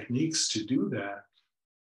techniques to do that,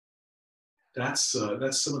 that's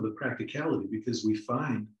some of the practicality, because we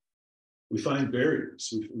find barriers,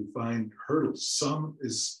 we find hurdles. Some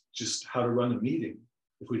is just how to run a meeting.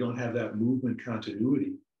 If we don't have that movement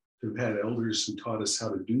continuity, we've had elders who taught us how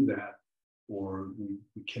to do that, or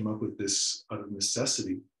we came up with this out of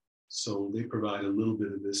necessity. So they provide a little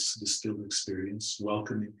bit of this distilled experience,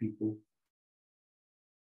 welcoming people.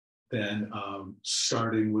 Then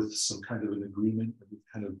starting with some kind of an agreement, and we've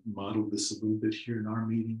kind of modeled this a little bit here in our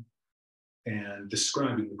meeting, and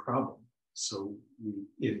describing the problem. So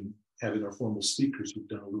in having our formal speakers, we've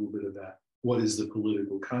done a little bit of that. What is the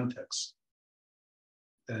political context?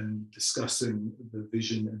 Then discussing the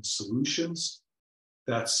vision and solutions.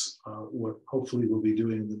 That's what hopefully we'll be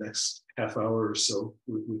doing in the next half hour or so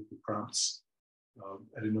with the prompts.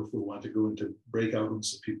 I don't know if we'll want to go into breakout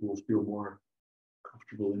rooms so people will feel more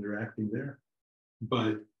comfortable interacting there.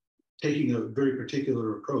 But taking a very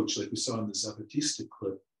particular approach, like we saw in the Zapatista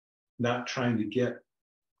clip, not trying to get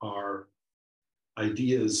our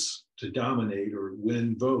ideas to dominate or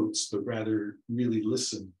win votes, but rather really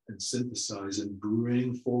listen and synthesize and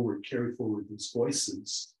bring forward, carry forward these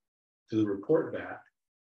voices to the report back,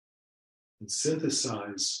 and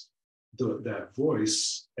synthesize that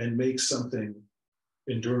voice and make something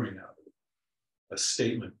enduring out of it. A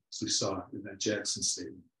statement, as we saw in that Jackson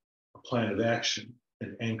statement, a plan of action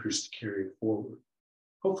and anchors to carry it forward.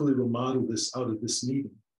 Hopefully we'll model this out of this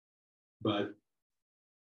meeting, but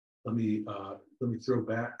let me throw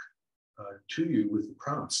back to you with the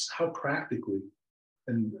prompts. How practically,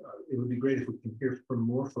 and it would be great if we can hear from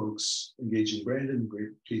more folks engaging Brandon,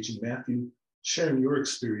 engaging Matthew, sharing your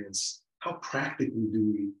experience. how practically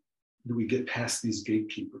do we get past these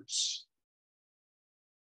gatekeepers?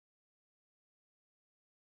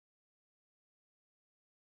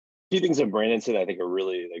 Two things that Brandon said I think are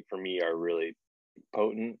really, like, for me, are really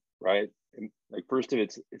potent, right? And, like, first of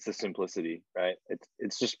it's the simplicity, right?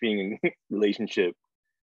 It's just being in relationship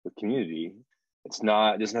with community. It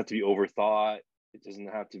doesn't have to be overthought. It doesn't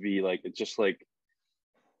have to be like, it's just like,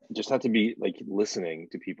 just have to be like listening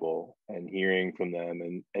to people and hearing from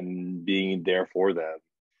them and being there for them.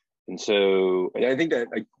 And so I think that,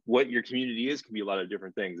 like, what your community is can be a lot of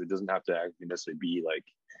different things. It doesn't have to actually necessarily be like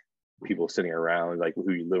people sitting around, like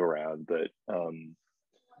who you live around, but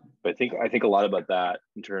I think a lot about that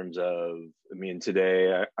in terms of, I mean,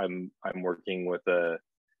 today I'm working with a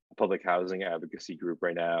public housing advocacy group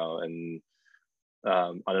right now, and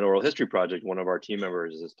on an oral history project, one of our team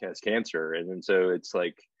members has cancer, and so it's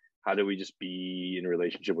like, how do we just be in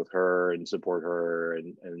relationship with her and support her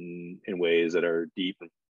and in ways that are deep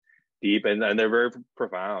and they're very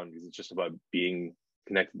profound, because it's just about being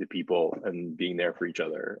connected to people and being there for each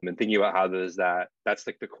other, and then thinking about how that's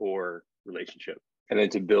like the core relationship, and then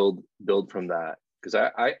to build from that.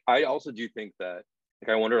 Because I also do think that, like,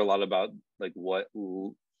 I wonder a lot about, like, what,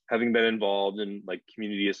 having been involved in like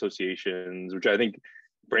community associations, which I think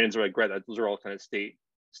Brandon's right, Greg, those are all kind of state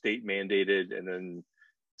mandated and then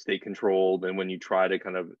state controlled, and when you try to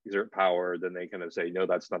kind of exert power, then they kind of say, no,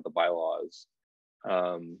 that's not the bylaws.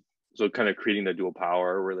 So kind of creating the dual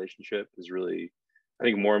power relationship is really, I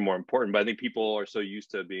think, more and more important. But I think people are so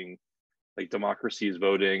used to being like, democracy is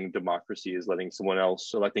voting, democracy is selecting someone else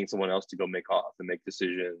to go make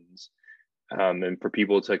decisions, and for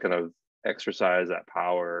people to kind of exercise that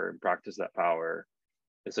power and practice that power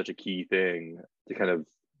is such a key thing to kind of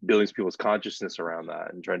building people's consciousness around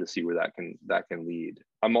that and trying to see where that can lead.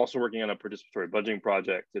 I'm also working on a participatory budgeting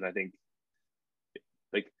project, and I think,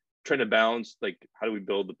 like, trying to balance, like, how do we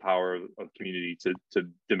build the power of community to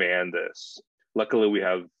demand this. Luckily, we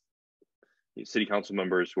have city council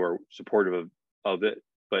members who are supportive of it,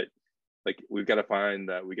 but, like, we've got to find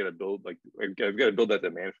that we've got to build that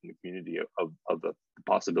demand from the community of the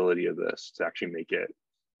possibility of this to actually make it,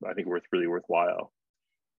 I think, really worthwhile.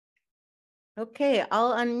 Okay,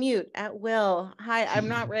 I'll unmute at will. Hi, I'm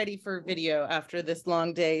not ready for video after this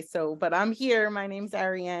long day, but I'm here. My name's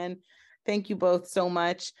Ariane. Thank you both so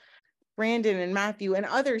much. Brandon and Matthew and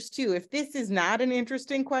others too. If this is not an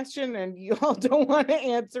interesting question and you all don't want to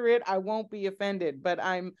answer it, I won't be offended, but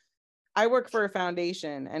I work for a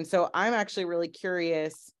foundation. And so I'm actually really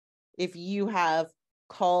curious if you have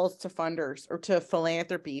calls to funders or to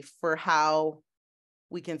philanthropy for how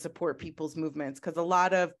we can support people's movements, because a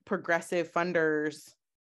lot of progressive funders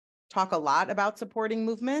talk a lot about supporting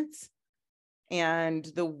movements, and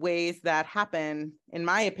the ways that happen, in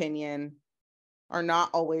my opinion, are not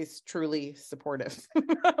always truly supportive.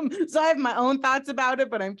 So I have my own thoughts about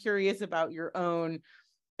it, but I'm curious about your own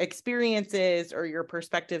experiences or your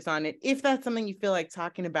perspectives on it, if that's something you feel like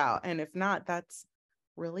talking about. And if not, that's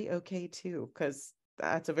really okay too, because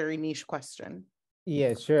that's a very niche question.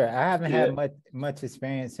 Yeah, sure. I haven't had much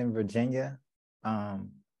experience in Virginia,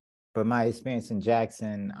 but my experience in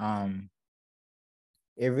Jackson,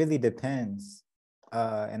 it really depends.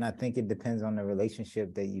 And I think it depends on the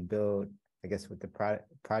relationship that you build, I guess, with the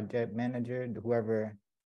project manager, whoever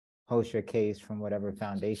hosts your case from whatever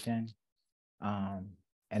foundation,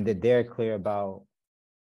 and that they're clear about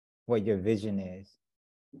what your vision is.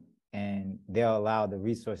 And they'll allow the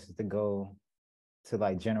resources to go to,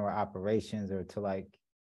 like, general operations, or to, like,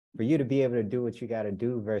 for you to be able to do what you got to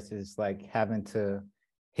do, versus like having to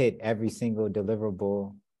hit every single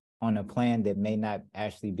deliverable on a plan that may not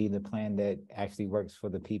actually be the plan that actually works for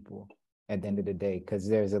the people at the end of the day. Because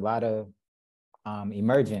there's a lot of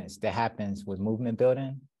emergence that happens with movement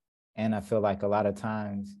building. And I feel like a lot of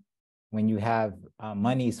times when you have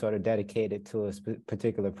money sort of dedicated to a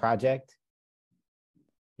particular project,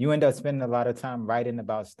 you end up spending a lot of time writing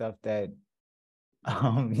about stuff that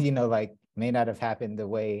like, may not have happened the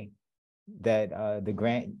way that the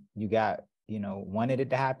grant you got, wanted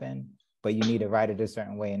it to happen, but you need to write it a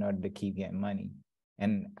certain way in order to keep getting money.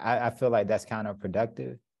 And I feel like that's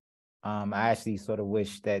counterproductive. I actually sort of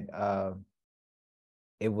wish that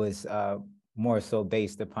it was more so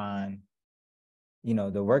based upon,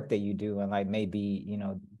 the work that you do, and, like, maybe,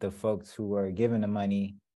 the folks who are given the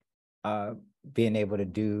money being able to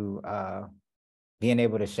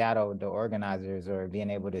shadow the organizers, or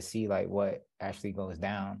being able to see, like, what actually goes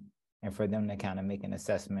down, and for them to kind of make an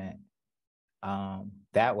assessment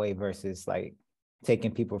that way, versus, like,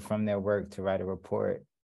 taking people from their work to write a report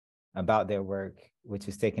about their work, which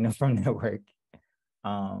is taking them from their work.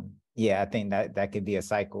 Yeah, I think that could be a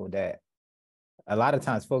cycle that a lot of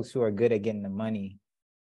times folks who are good at getting the money,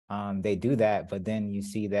 they do that, but then you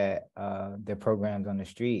see that their programs on the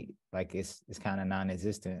street, like it's kind of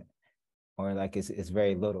non-existent, or like it's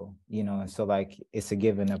very little, you know. And so like it's a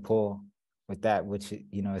give and a pull with that, which,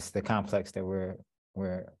 you know, it's the complex that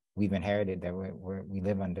we've inherited, that we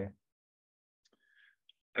live under.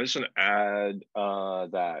 I just want to add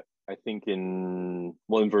that I think in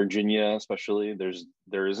Virginia especially,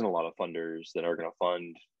 there isn't a lot of funders that are going to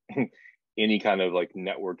fund any kind of like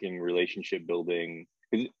networking, relationship building,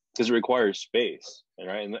 because it requires space,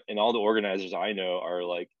 right? And all the organizers I know are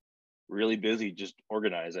like really busy just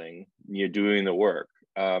organizing, you know, doing the work.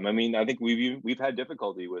 I mean, I think we've had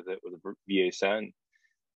difficulty with it with VASEN.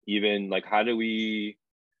 Even like, how do we,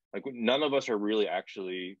 like, none of us are really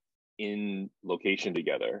actually in location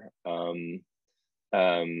together.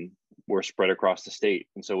 We're spread across the state,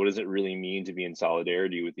 and so what does it really mean to be in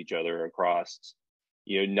solidarity with each other across,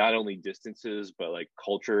 you know, not only distances but like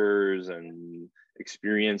cultures and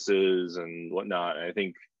experiences and whatnot? And I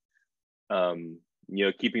think you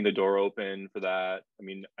know, keeping the door open for that. I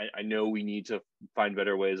mean, I know we need to find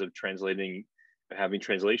better ways of having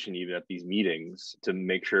translation even at these meetings to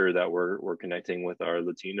make sure that we're connecting with our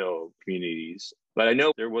Latino communities. But I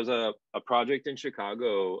know there was a project in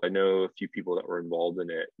Chicago. I know a few people that were involved in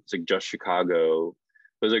it. It's like Just Chicago.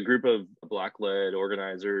 There's a group of Black-led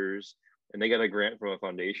organizers, and they got a grant from a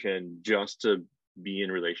foundation just to be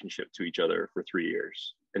in relationship to each other for 3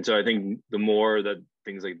 years. And so I think the more that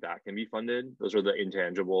things like that can be funded, those are the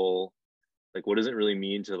intangible, like, what does it really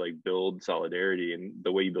mean to like build solidarity? And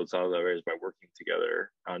the way you build solidarity is by working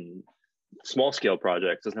together on small scale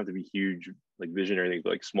projects. It doesn't have to be huge, like visionary things,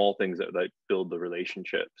 but like small things that build the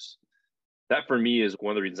relationships. That for me is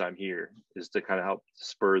one of the reasons I'm here, is to kind of help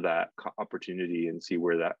spur that opportunity and see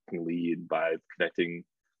where that can lead by connecting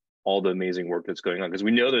all the amazing work that's going on. Because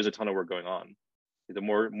we know there's a ton of work going on. The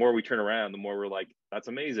more we turn around, the more we're like, that's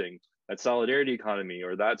amazing. That's solidarity economy,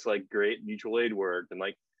 or that's like great mutual aid work. And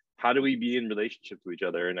like, how do we be in relationship to each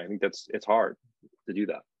other? And I think it's hard to do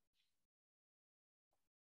that.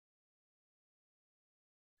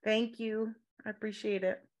 Thank you. I appreciate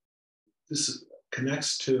it. This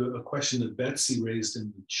connects to a question that Betsy raised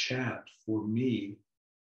in the chat for me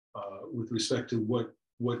with respect to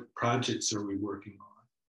what projects are we working on.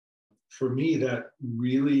 For me, that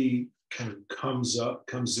really kind of comes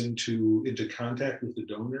into contact with the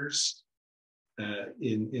donors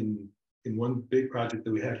in one big project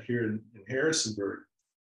that we had here in Harrisonburg,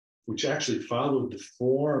 which actually followed the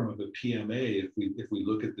form of a PMA. If we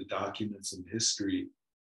look at the documents and history,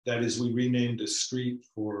 that is, we renamed a street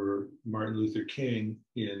for Martin Luther King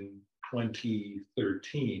in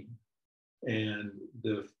 2013, and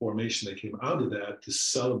the formation that came out of that to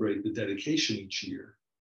celebrate the dedication each year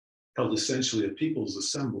held essentially a people's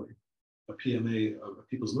assembly, a PMA, a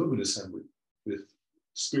People's Movement Assembly, with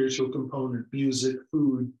spiritual component, music,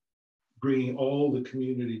 food, bringing all the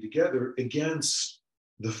community together against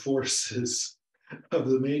the forces of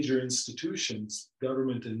the major institutions,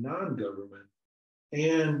 government and non-government,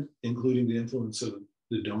 and including the influence of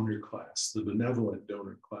the donor class, the benevolent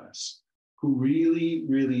donor class, who really,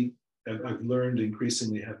 really, I've learned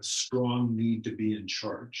increasingly, have a strong need to be in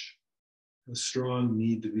charge, a strong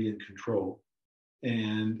need to be in control.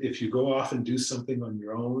 And if you go off and do something on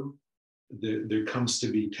your own, there comes to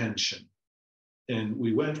be tension. And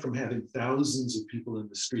we went from having thousands of people in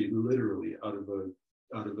the street, literally out of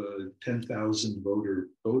a 10,000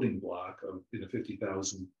 voting block in a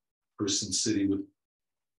 50,000 person city with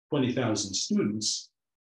 20,000 students,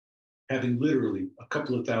 having literally a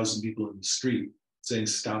couple of thousand people in the street saying,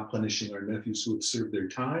 stop punishing our nephews who have served their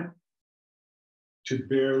time, to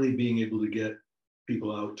barely being able to get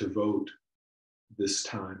people out to vote this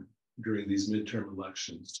time during these midterm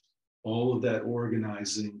elections. All of that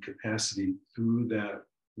organizing capacity through that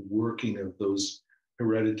working of those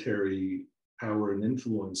hereditary power and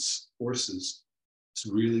influence forces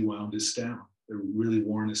has really wound us down. They're really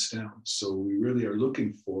worn us down. So we really are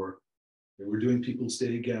looking for, we're doing People's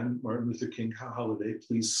Day again, Martin Luther King holiday,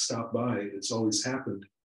 please stop by. It's always happened,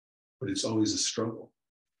 but it's always a struggle.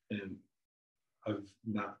 And I've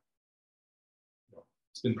not,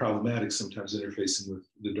 it's been problematic sometimes interfacing with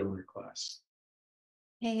the donor class.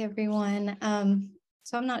 Hey, everyone.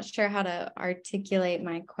 So I'm not sure how to articulate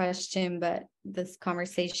my question, but this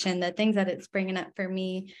conversation, the things that it's bringing up for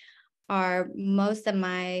me are most of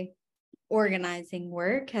my organizing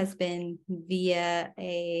work has been via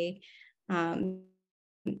a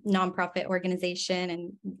nonprofit organization,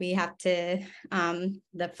 and we have to,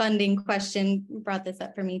 the funding question brought this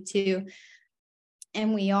up for me too.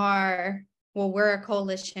 And we're a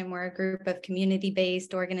coalition, we're a group of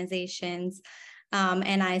community-based organizations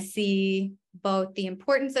And I see both the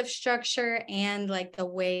importance of structure and like the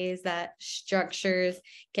ways that structures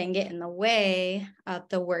can get in the way of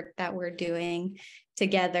the work that we're doing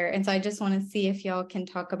together. And so I just want to see if y'all can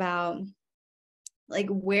talk about like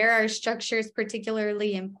where are structures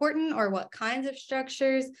particularly important, or what kinds of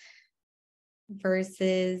structures,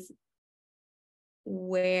 versus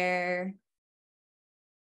where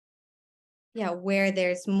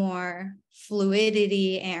there's more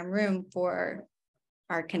fluidity and room for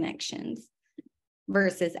our connections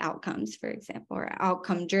versus outcomes, for example, or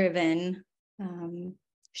outcome driven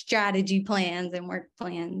strategy plans and work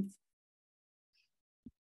plans.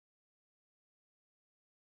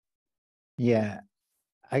 Yeah,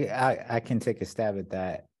 I can take a stab at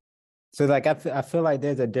that. So like I feel like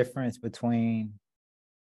there's a difference between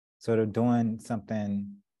sort of doing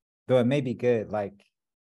something, though it may be good, like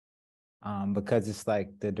because it's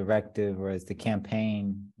like the directive or it's the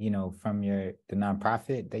campaign, from the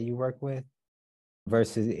nonprofit that you work with,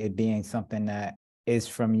 versus it being something that is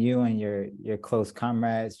from you and your close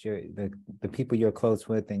comrades, the people you're close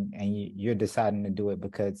with, and you're deciding to do it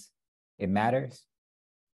because it matters.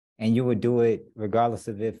 And you would do it regardless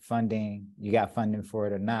of if you got funding for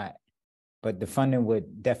it or not. But the funding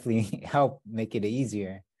would definitely help make it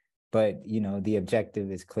easier. But, the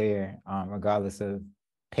objective is clear, regardless of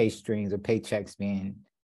pay streams or paychecks being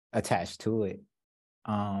attached to it.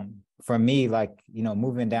 For me, like,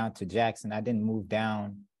 moving down to Jackson, I didn't move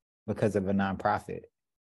down because of a nonprofit.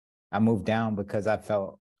 I moved down because I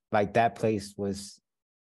felt like that place was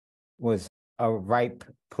a ripe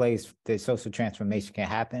place that social transformation can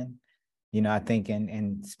happen. I think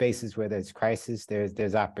in spaces where there's crisis,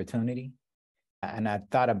 there's opportunity. And I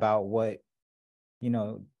thought about what,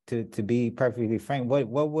 to be perfectly frank, what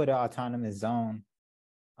would an autonomous zone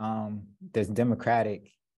that's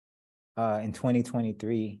democratic in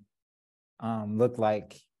 2023 look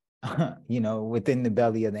like, within the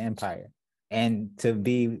belly of the empire? And to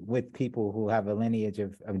be with people who have a lineage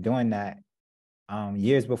of doing that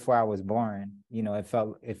years before I was born, it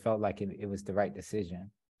felt like it was the right decision.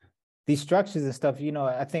 These structures and stuff,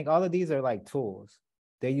 I think all of these are like tools.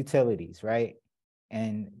 They're utilities, right?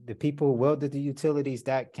 And the people who wield the utilities,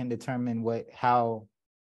 that can determine how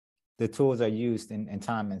the tools are used in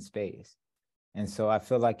time and space. And so I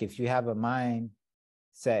feel like if you have a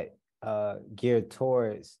mindset geared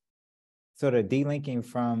towards sort of delinking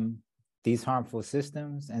from these harmful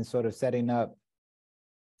systems and sort of setting up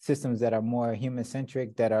systems that are more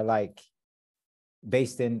human-centric, that are like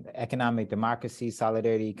based in economic democracy,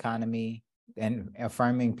 solidarity economy, and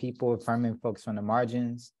affirming folks from the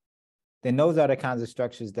margins, then those are the kinds of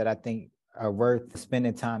structures that I think are worth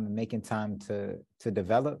spending time and making time to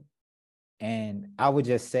develop. And I would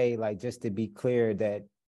just say, like, just to be clear, that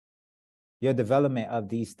your development of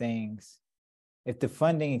these things, if the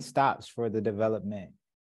funding stops for the development,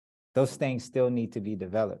 those things still need to be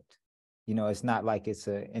developed. It's not like it's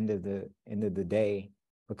a end of the day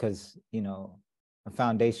because, a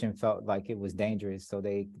foundation felt like it was dangerous, so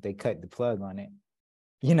they cut the plug on it.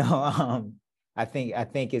 I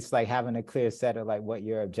think it's like having a clear set of like what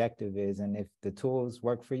your objective is, and if the tools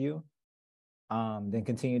work for you, then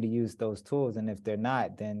continue to use those tools, and if they're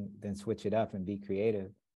not, then switch it up and be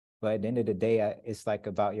creative. But at the end of the day, it's like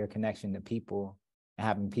about your connection to people and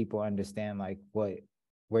having people understand like where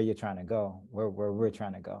you're trying to go, where we're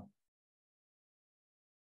trying to go.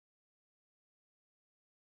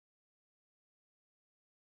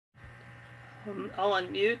 I'll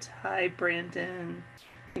unmute. Hi, Brandon.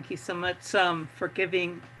 Thank you so much for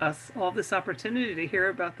giving us all this opportunity to hear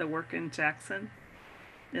about the work in Jackson.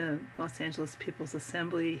 The Los Angeles People's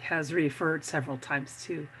Assembly has referred several times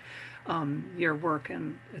to your work,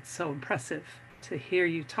 and it's so impressive to hear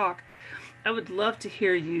you talk. I would love to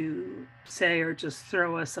hear you say, or just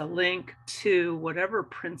throw us a link to whatever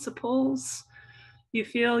principles you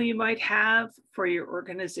feel you might have for your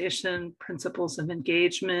organization, principles of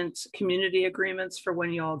engagement, community agreements for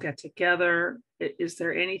when you all get together. Is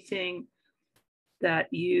there anything that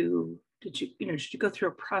did you go through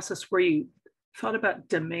a process where you thought about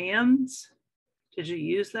demands? Did you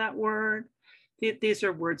use that word? These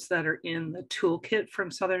are words that are in the toolkit from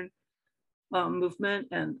Southern Movement,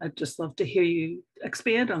 and I'd just love to hear you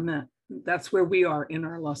expand on that. That's where we are in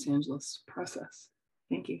our Los Angeles process.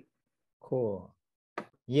 Thank you. Cool.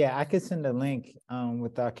 Yeah, I could send a link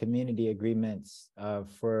with our community agreements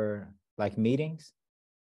for like meetings.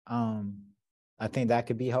 I think that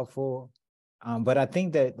could be helpful. But I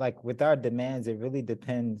think that like with our demands, it really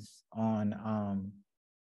depends on,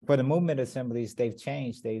 for the movement assemblies, they've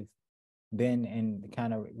changed. They've been in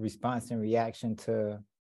kind of response and reaction to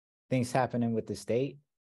things happening with the state.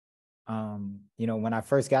 You know, when I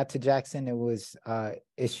first got to Jackson, it was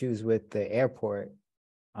issues with the airport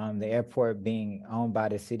being owned by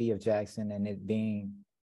the city of Jackson and it being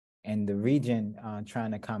in the region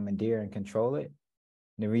trying to commandeer and control it.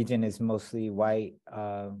 The region is mostly white,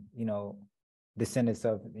 you know, descendants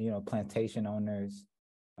of, you know, plantation owners,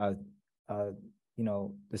 you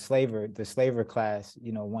know, the slaver class,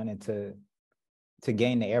 you know, wanted to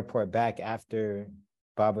gain the airport back after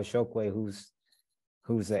Baba Shokwe,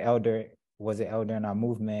 who's an elder, was an elder in our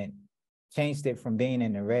movement, changed it from being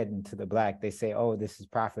in the red into the black. They say, oh, this is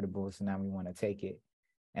profitable, so now we want to take it.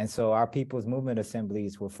 And so our people's movement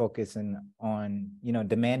assemblies were focusing on, you know,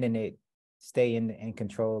 demanding it stay in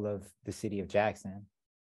control of the city of Jackson.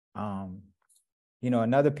 You know,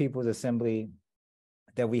 another people's assembly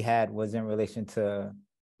that we had was in relation to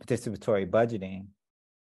participatory budgeting.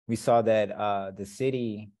 We saw that the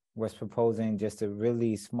city was proposing just a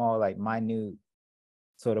really small, like minute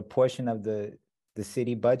sort of portion of the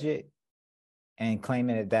city budget and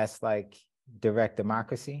claiming that that's like direct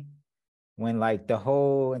democracy, when like the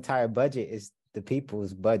whole entire budget is the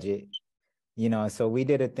people's budget, you know. So we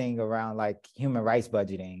did a thing around like human rights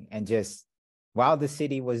budgeting, and just while the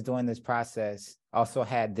city was doing this process, also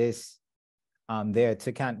had this there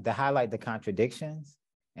to highlight the contradictions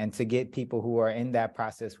and to get people who are in that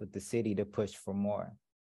process with the city to push for more,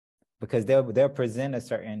 because they'll present a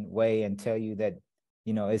certain way and tell you that,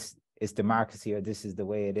 you know, it's democracy or this is the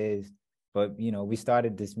way it is. But, you know, we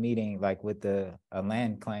started this meeting like with a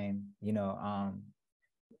land claim, you know,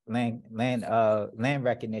 land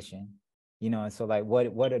recognition, you know, and so like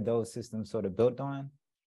what are those systems sort of built on,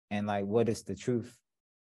 and like what is the truth,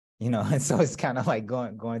 you know? And so it's kind of like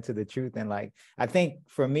going to the truth. And like I think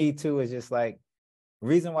for me too is just like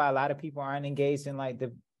reason why a lot of people aren't engaged in like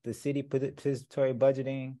the city participatory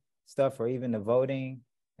budgeting stuff or even the voting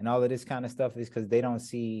and all of this kind of stuff is because they don't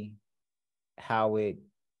see how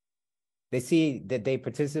they see that they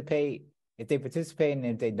participate, if they participate, and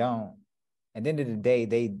if they don't, at the end of the day,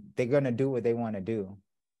 they're gonna do what they want to do,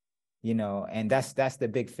 you know. And that's the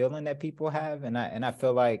big feeling that people have. And I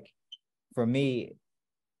feel like for me,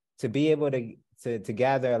 to be able to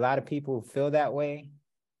gather a lot of people who feel that way,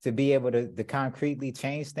 to be able to concretely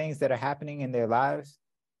change things that are happening in their lives,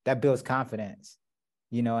 that builds confidence,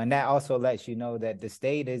 you know. And that also lets you know that the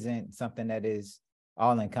state isn't something that is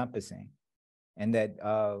all encompassing, and that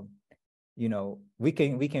you know, we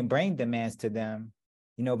can bring demands to them,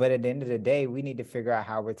 you know, but at the end of the day, we need to figure out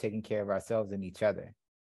how we're taking care of ourselves and each other,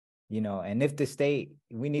 you know. And if the state,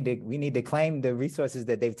 we need to claim the resources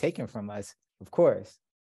that they've taken from us, of course.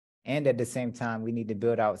 And at the same time, we need to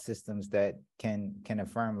build out systems that can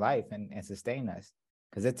affirm life and sustain us,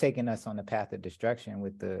 because they're taking us on the path of destruction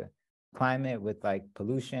with the climate, with like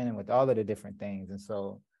pollution, and with all of the different things. And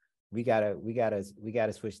so we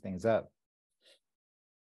gotta switch things up.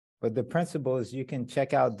 But the principles, you can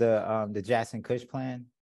check out the Jackson Kush plan.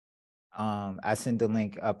 I sent the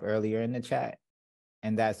link up earlier in the chat,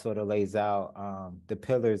 and that sort of lays out the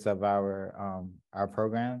pillars of our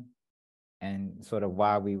program, and sort of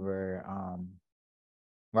why we were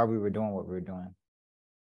doing what we were doing,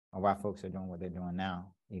 or why folks are doing what they're doing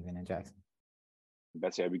now, even in Jackson.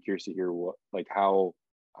 Betsy, I'd be curious to hear what, like how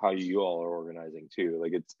you all are organizing too.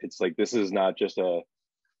 Like it's like this is not just a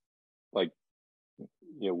like,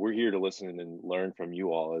 you know, we're here to listen and learn from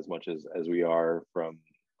you all as much as we are from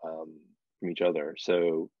each other.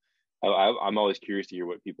 So I'm always curious to hear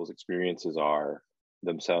what people's experiences are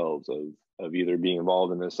themselves of either being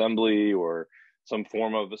involved in the assembly or some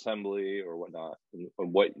form of assembly or whatnot, and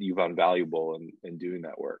what you found valuable in doing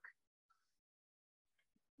that work.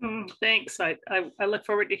 Thanks. I look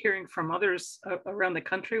forward to hearing from others around the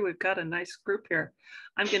country. We've got a nice group here.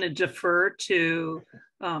 I'm going to defer to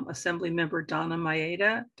Assembly Member Donna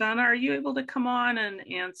Maeda. Donna, are you able to come on and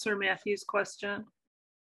answer Matthew's question?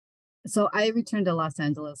 So I returned to Los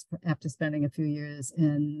Angeles after spending a few years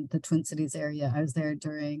in the Twin Cities area. I was there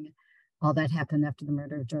during all that happened after the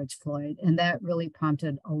murder of George Floyd. And that really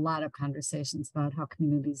prompted a lot of conversations about how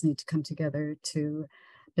communities need to come together to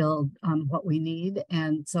build what we need.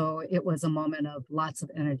 And so it was a moment of lots of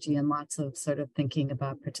energy and lots of sort of thinking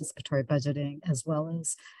about participatory budgeting, as well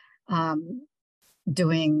as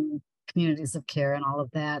doing communities of care and all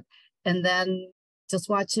of that. And then just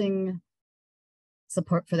watching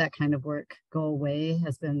support for that kind of work go away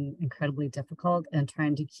has been incredibly difficult, and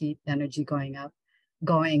trying to keep energy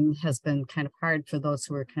going has been kind of hard for those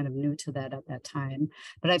who were kind of new to that at that time.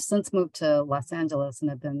 But I've since moved to Los Angeles and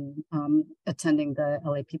have been attending the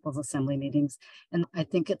LA People's Assembly meetings. And I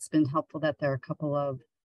think it's been helpful that there are a couple of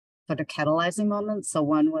sort of catalyzing moments. So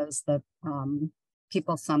one was the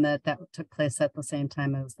People Summit that took place at the same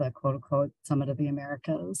time as the quote unquote Summit of the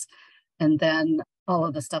Americas. And then all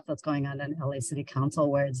of the stuff that's going on in LA City Council,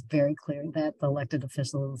 where it's very clear that the elected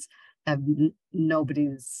officials have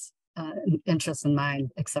nobody's interest in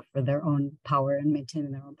mind except for their own power and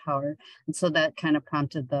maintaining their own power. And so that kind of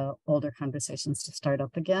prompted the older conversations to start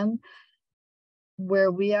up again.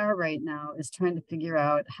 Where we are right now is trying to figure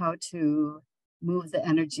out how to move the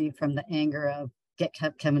energy from the anger of get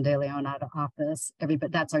Kevin De Leon out of office.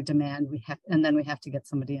 Everybody, that's our demand. And then we have to get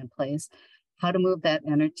somebody in place. How to move that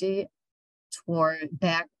energy toward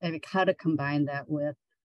back, how to combine that with,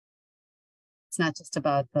 it's not just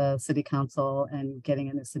about the city council and getting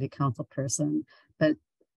a new city council person, but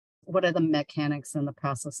what are the mechanics and the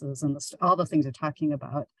processes and all the things you're talking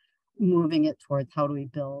about, moving it towards how do we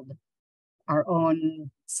build our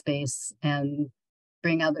own space and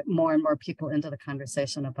bring more and more people into the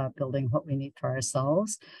conversation about building what we need for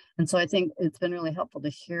ourselves. And so I think it's been really helpful to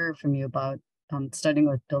hear from you about starting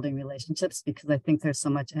with building relationships, because I think there's so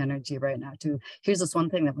much energy right now to, here's this one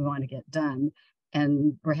thing that we want to get done.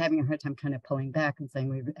 And we're having a hard time kind of pulling back and saying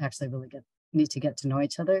we actually really need to get to know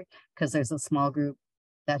each other, because there's a small group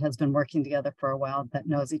that has been working together for a while that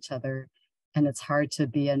knows each other. And it's hard to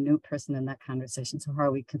be a new person in that conversation. So how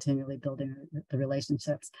are we continually building the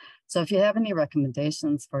relationships? So if you have any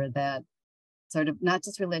recommendations for that, sort of not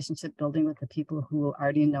just relationship building with the people who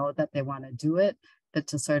already know that they want to do it, but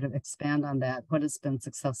to sort of expand on that, what has been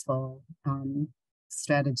successful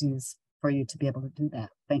strategies for you to be able to do that?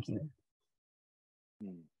 Thank you.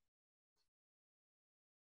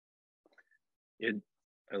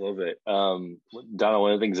 I love it. Donna,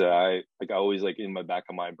 one of the things that I always like in my back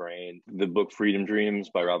of my brain, the book Freedom Dreams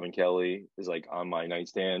by Robin Kelly is like on my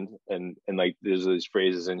nightstand. And like, there's these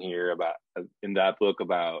phrases in here about, in that book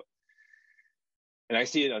about, and I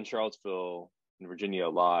see it on Charlottesville in Virginia a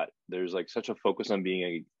lot. There's like such a focus on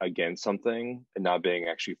being against something and not being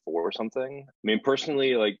actually for something. I mean,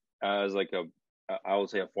 personally, like as like I would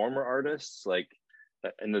say a former artist, like,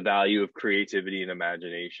 and the value of creativity and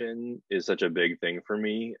imagination is such a big thing for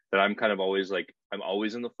me that I'm kind of always like, I'm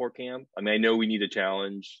always in the for camp. I mean, I know we need to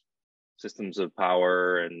challenge systems of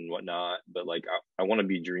power and whatnot, but like, I want to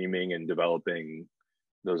be dreaming and developing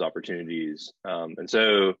those opportunities. And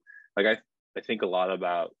so like, I think a lot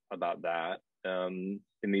about that in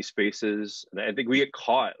these spaces. And I think we get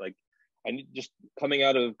caught, like, just coming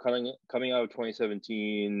out of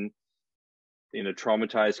 2017, in a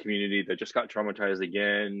traumatized community that just got traumatized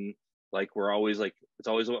again. Like, we're always like, it's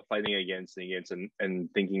always about fighting against and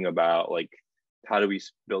thinking about like, how do we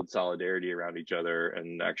build solidarity around each other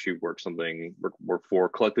and actually work for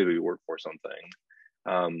collectively work for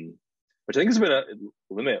something, which I think has been a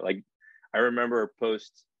limit. Like, I remember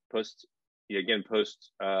post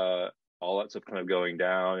all that stuff kind of going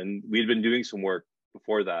down, and we'd been doing some work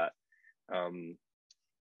before that,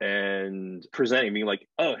 and presenting, being like,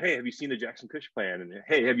 oh, hey, have you seen the Jackson Kush plan? And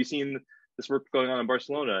hey, have you seen this work going on in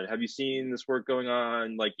Barcelona? And have you seen this work going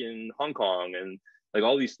on like in Hong Kong? And like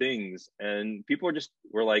all these things. And people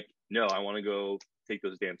were like, no, I want to go take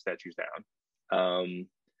those damn statues down.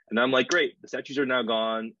 And I'm like, great, the statues are now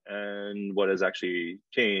gone. And what has actually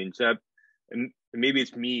changed? And maybe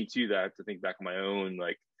it's me too, that I have to think back on my own,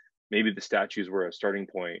 like maybe the statues were a starting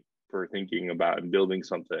point for thinking about and building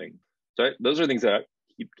something. So those are things that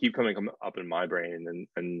keep coming up in my brain,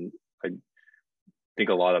 and I think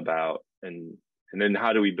a lot about, and then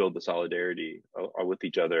how do we build the solidarity with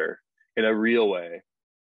each other in a real way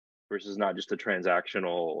versus not just a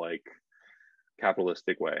transactional, like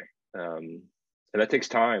capitalistic way. And that takes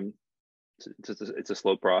time. It's a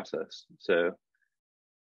slow process. So.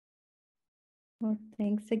 Well,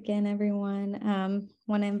 thanks again, everyone.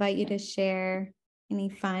 Want to invite you to share any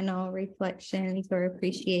final reflections or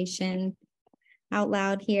appreciation out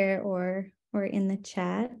loud here or in the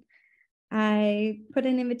chat. I put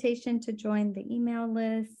an invitation to join the email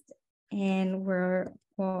list, and we'll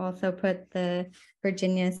also put the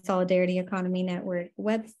Virginia Solidarity Economy Network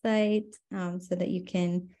website so that you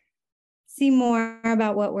can see more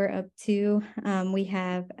about what we're up to. We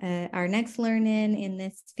have our next learn-in in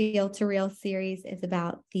this Feel to Real series is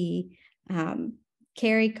about the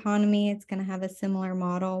care economy. It's going to have a similar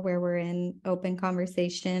model where we're in open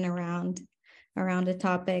conversation around a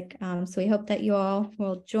topic. So we hope that you all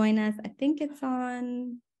will join us. I think it's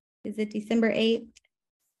is it December 8th?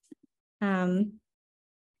 And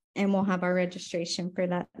we'll have our registration for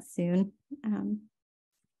that soon.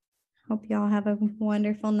 Hope you all have a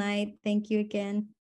wonderful night. Thank you again.